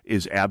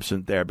is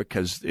absent there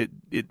because it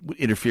would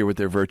interfere with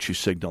their virtue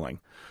signaling.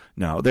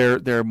 No,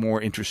 they're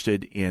more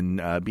interested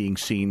in being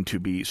seen to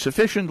be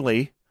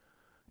sufficiently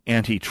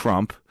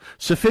anti-Trump,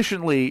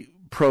 sufficiently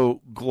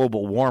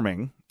pro-global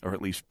warming, or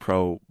at least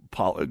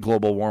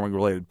pro-global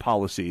warming-related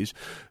policies,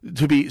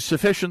 to be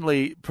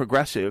sufficiently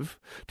progressive,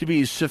 to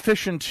be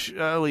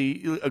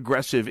sufficiently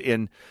aggressive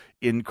in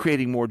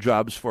creating more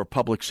jobs for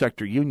public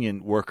sector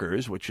union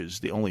workers, which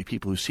is the only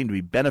people who seem to be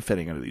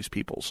benefiting under these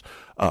people's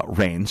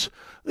reigns.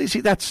 You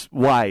see, that's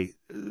why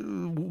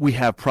we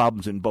have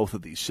problems in both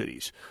of these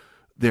cities.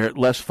 They're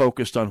less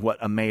focused on what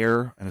a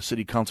mayor and a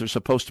city councilor are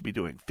supposed to be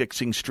doing,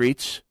 fixing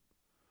streets,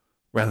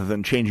 rather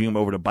than changing them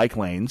over to bike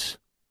lanes.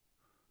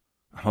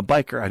 I'm a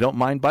biker. I don't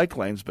mind bike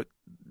lanes, but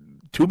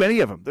too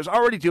many of them. There's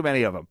already too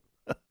many of them.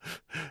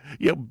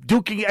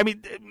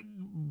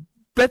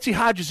 Betsy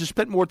Hodges has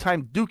spent more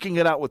time duking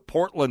it out with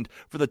Portland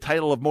for the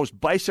title of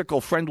most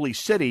bicycle-friendly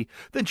city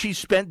than she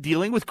spent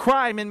dealing with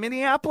crime in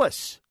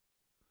Minneapolis.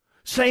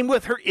 Same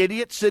with her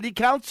idiot city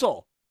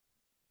council.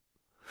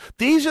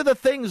 These are the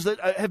things that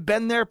have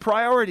been their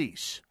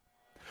priorities.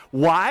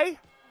 Why?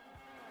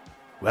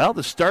 Well,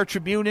 the Star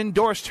Tribune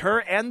endorsed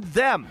her and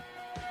them.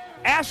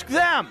 Ask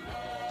them.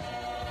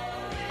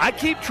 I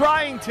keep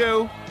trying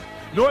to.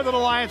 Northern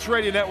Alliance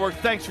Radio Network,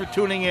 thanks for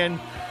tuning in.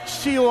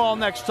 See you all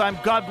next time.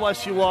 God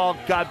bless you all.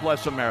 God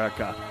bless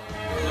America.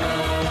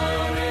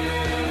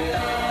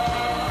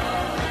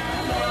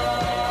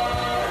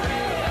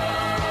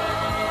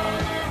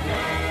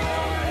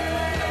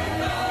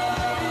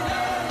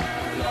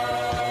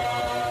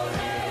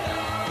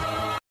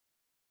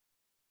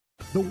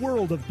 The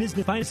world of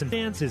business,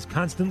 finance is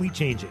constantly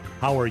changing.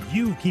 How are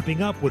you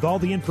keeping up with all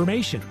the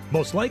information?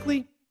 Most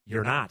likely,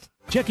 you're not.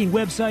 Checking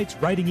websites,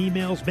 writing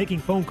emails, making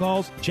phone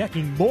calls,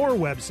 checking more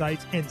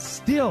websites, and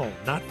still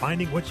not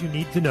finding what you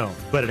need to know.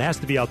 But it has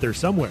to be out there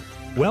somewhere.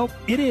 Well,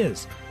 it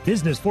is.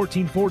 Business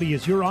 1440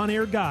 is your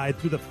on-air guide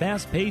through the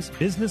fast-paced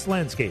business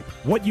landscape.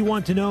 What you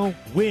want to know,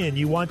 when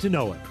you want to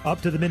know it.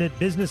 Up-to-the-minute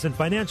business and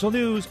financial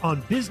news on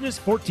Business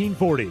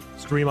 1440.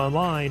 Stream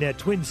online at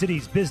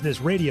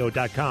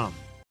TwinCitiesBusinessRadio.com.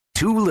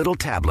 2 little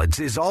tablets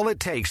is all it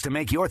takes to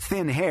make your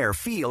thin hair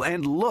feel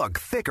and look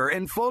thicker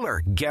and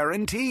fuller,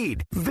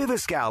 guaranteed.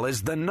 Viviscal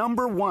is the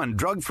 #1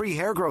 drug-free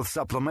hair growth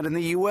supplement in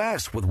the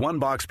U.S., with 1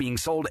 box being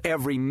sold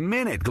every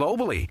minute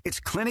globally. It's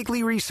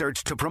clinically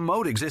researched to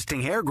promote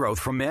existing hair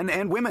growth for men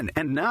and women.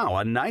 And now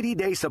a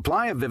 90-day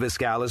supply of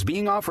Viviscal is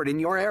being offered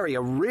in your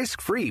area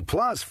risk-free,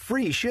 plus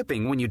free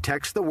shipping when you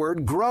text the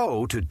word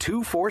GROW to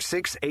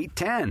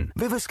 246810.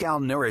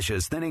 Viviscal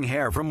nourishes thinning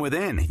hair from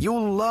within.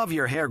 You'll love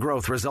your hair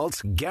growth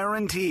results, guaranteed.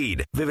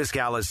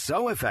 Viviscal is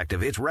so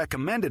effective, it's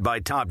recommended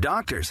by top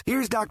doctors.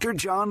 Here's Dr.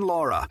 John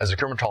Laura. As a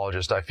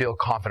dermatologist, I feel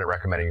confident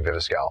recommending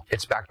Viviscal.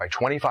 It's backed by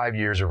 25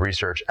 years of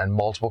research and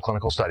multiple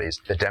clinical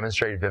studies that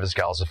demonstrate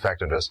Viviscal's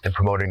effectiveness in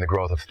promoting the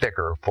growth of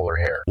thicker, fuller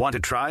hair. Want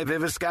to try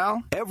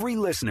Viviscal? Every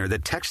listener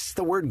that texts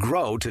the word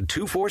GROW to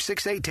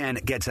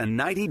 246810 gets a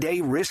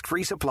 90-day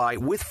risk-free supply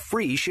with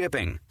free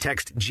shipping.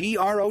 Text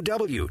GROW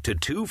to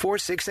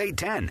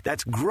 246810.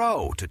 That's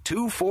GROW to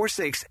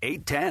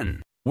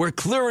 246810. We're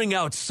clearing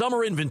out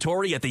summer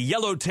inventory at the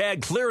Yellow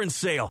Tag clearance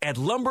sale at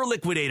Lumber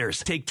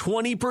Liquidators. Take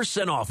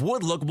 20% off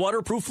Woodlook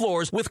waterproof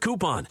floors with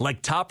coupon,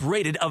 like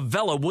top-rated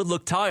Avella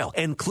Woodlook tile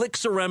and Click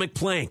ceramic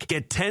plank.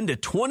 Get 10 to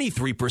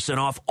 23%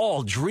 off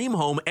all Dream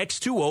Home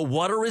X2O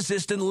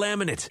water-resistant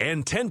laminate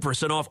and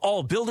 10% off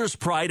all Builder's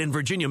Pride and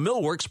Virginia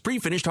Millworks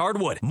pre-finished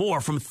hardwood.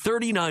 More from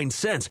 39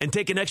 cents and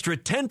take an extra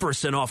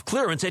 10% off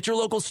clearance at your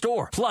local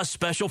store, plus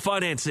special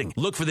financing.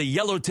 Look for the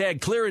Yellow Tag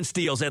clearance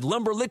deals at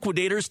Lumber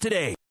Liquidators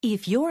today.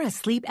 If you're a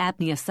sleep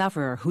apnea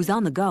sufferer who's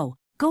on the go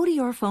to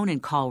your phone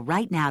and call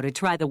right now to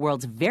try the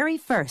world's very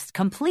first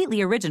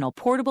completely original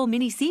portable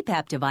mini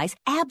CPAP device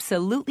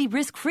absolutely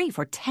risk-free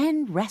for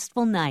 10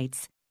 restful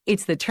nights.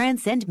 It's the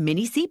Transcend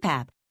Mini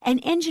CPAP, an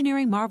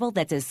engineering marvel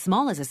that's as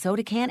small as a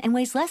soda can and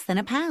weighs less than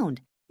a pound.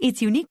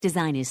 Its unique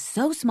design is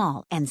so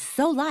small and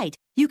so light,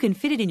 you can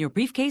fit it in your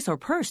briefcase or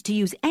purse to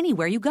use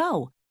anywhere you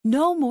go.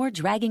 No more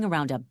dragging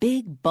around a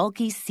big,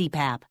 bulky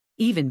CPAP.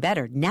 Even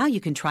better, now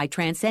you can try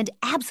Transcend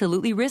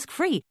absolutely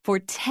risk-free for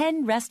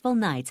 10 restful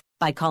nights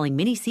by calling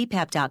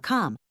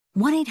minicpap.com,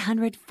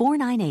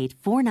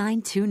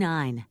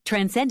 1-800-498-4929.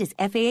 Transcend is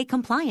FAA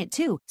compliant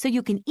too, so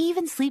you can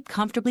even sleep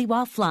comfortably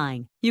while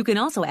flying. You can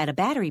also add a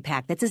battery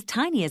pack that's as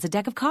tiny as a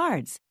deck of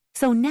cards.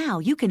 So now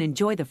you can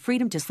enjoy the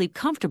freedom to sleep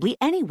comfortably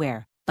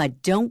anywhere.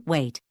 But don't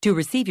wait. To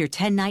receive your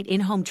 10-night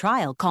in-home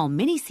trial, call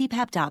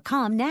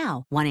minicpap.com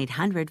now,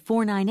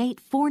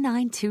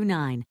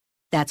 1-800-498-4929.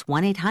 That's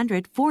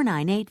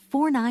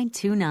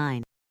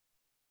 1-800-498-4929.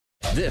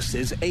 This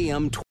is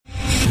AM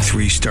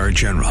 3-star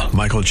General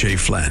Michael J.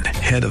 Flynn,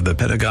 head of the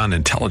Pentagon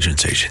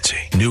Intelligence Agency,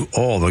 knew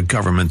all the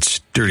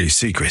government's dirty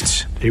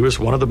secrets. He was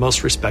one of the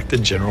most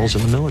respected generals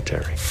in the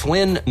military.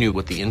 Flynn knew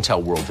what the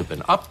intel world had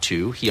been up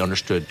to. He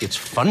understood its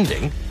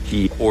funding.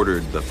 He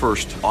ordered the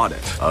first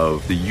audit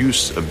of the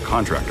use of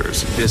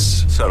contractors.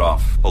 This set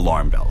off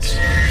alarm bells.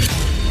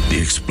 The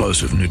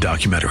explosive new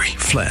documentary,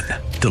 Flynn,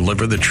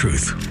 Deliver the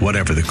Truth,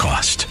 Whatever the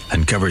Cost,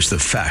 uncovers the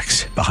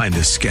facts behind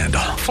this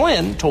scandal.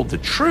 Flynn told the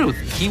truth.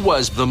 He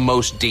was the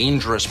most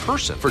dangerous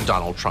person for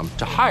Donald Trump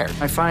to hire.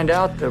 I find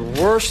out the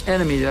worst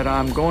enemy that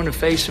I'm going to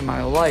face in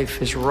my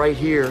life is right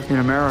here in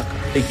America.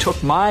 They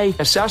took my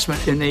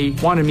assessment and they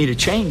wanted me to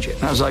change it.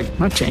 And I was like, I'm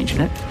not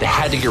changing it. They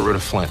had to get rid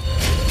of Flynn.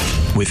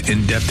 With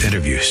in-depth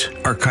interviews,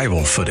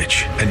 archival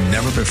footage, and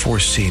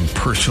never-before-seen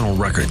personal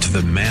records of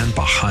the man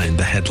behind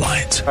the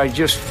headlines. I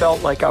just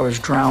felt like I was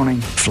drowning.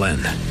 Flynn,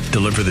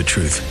 Deliver the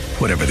Truth,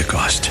 Whatever the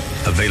Cost.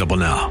 Available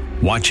now.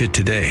 Watch it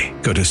today.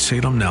 Go to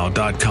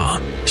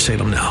salemnow.com.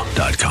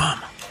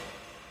 salemnow.com.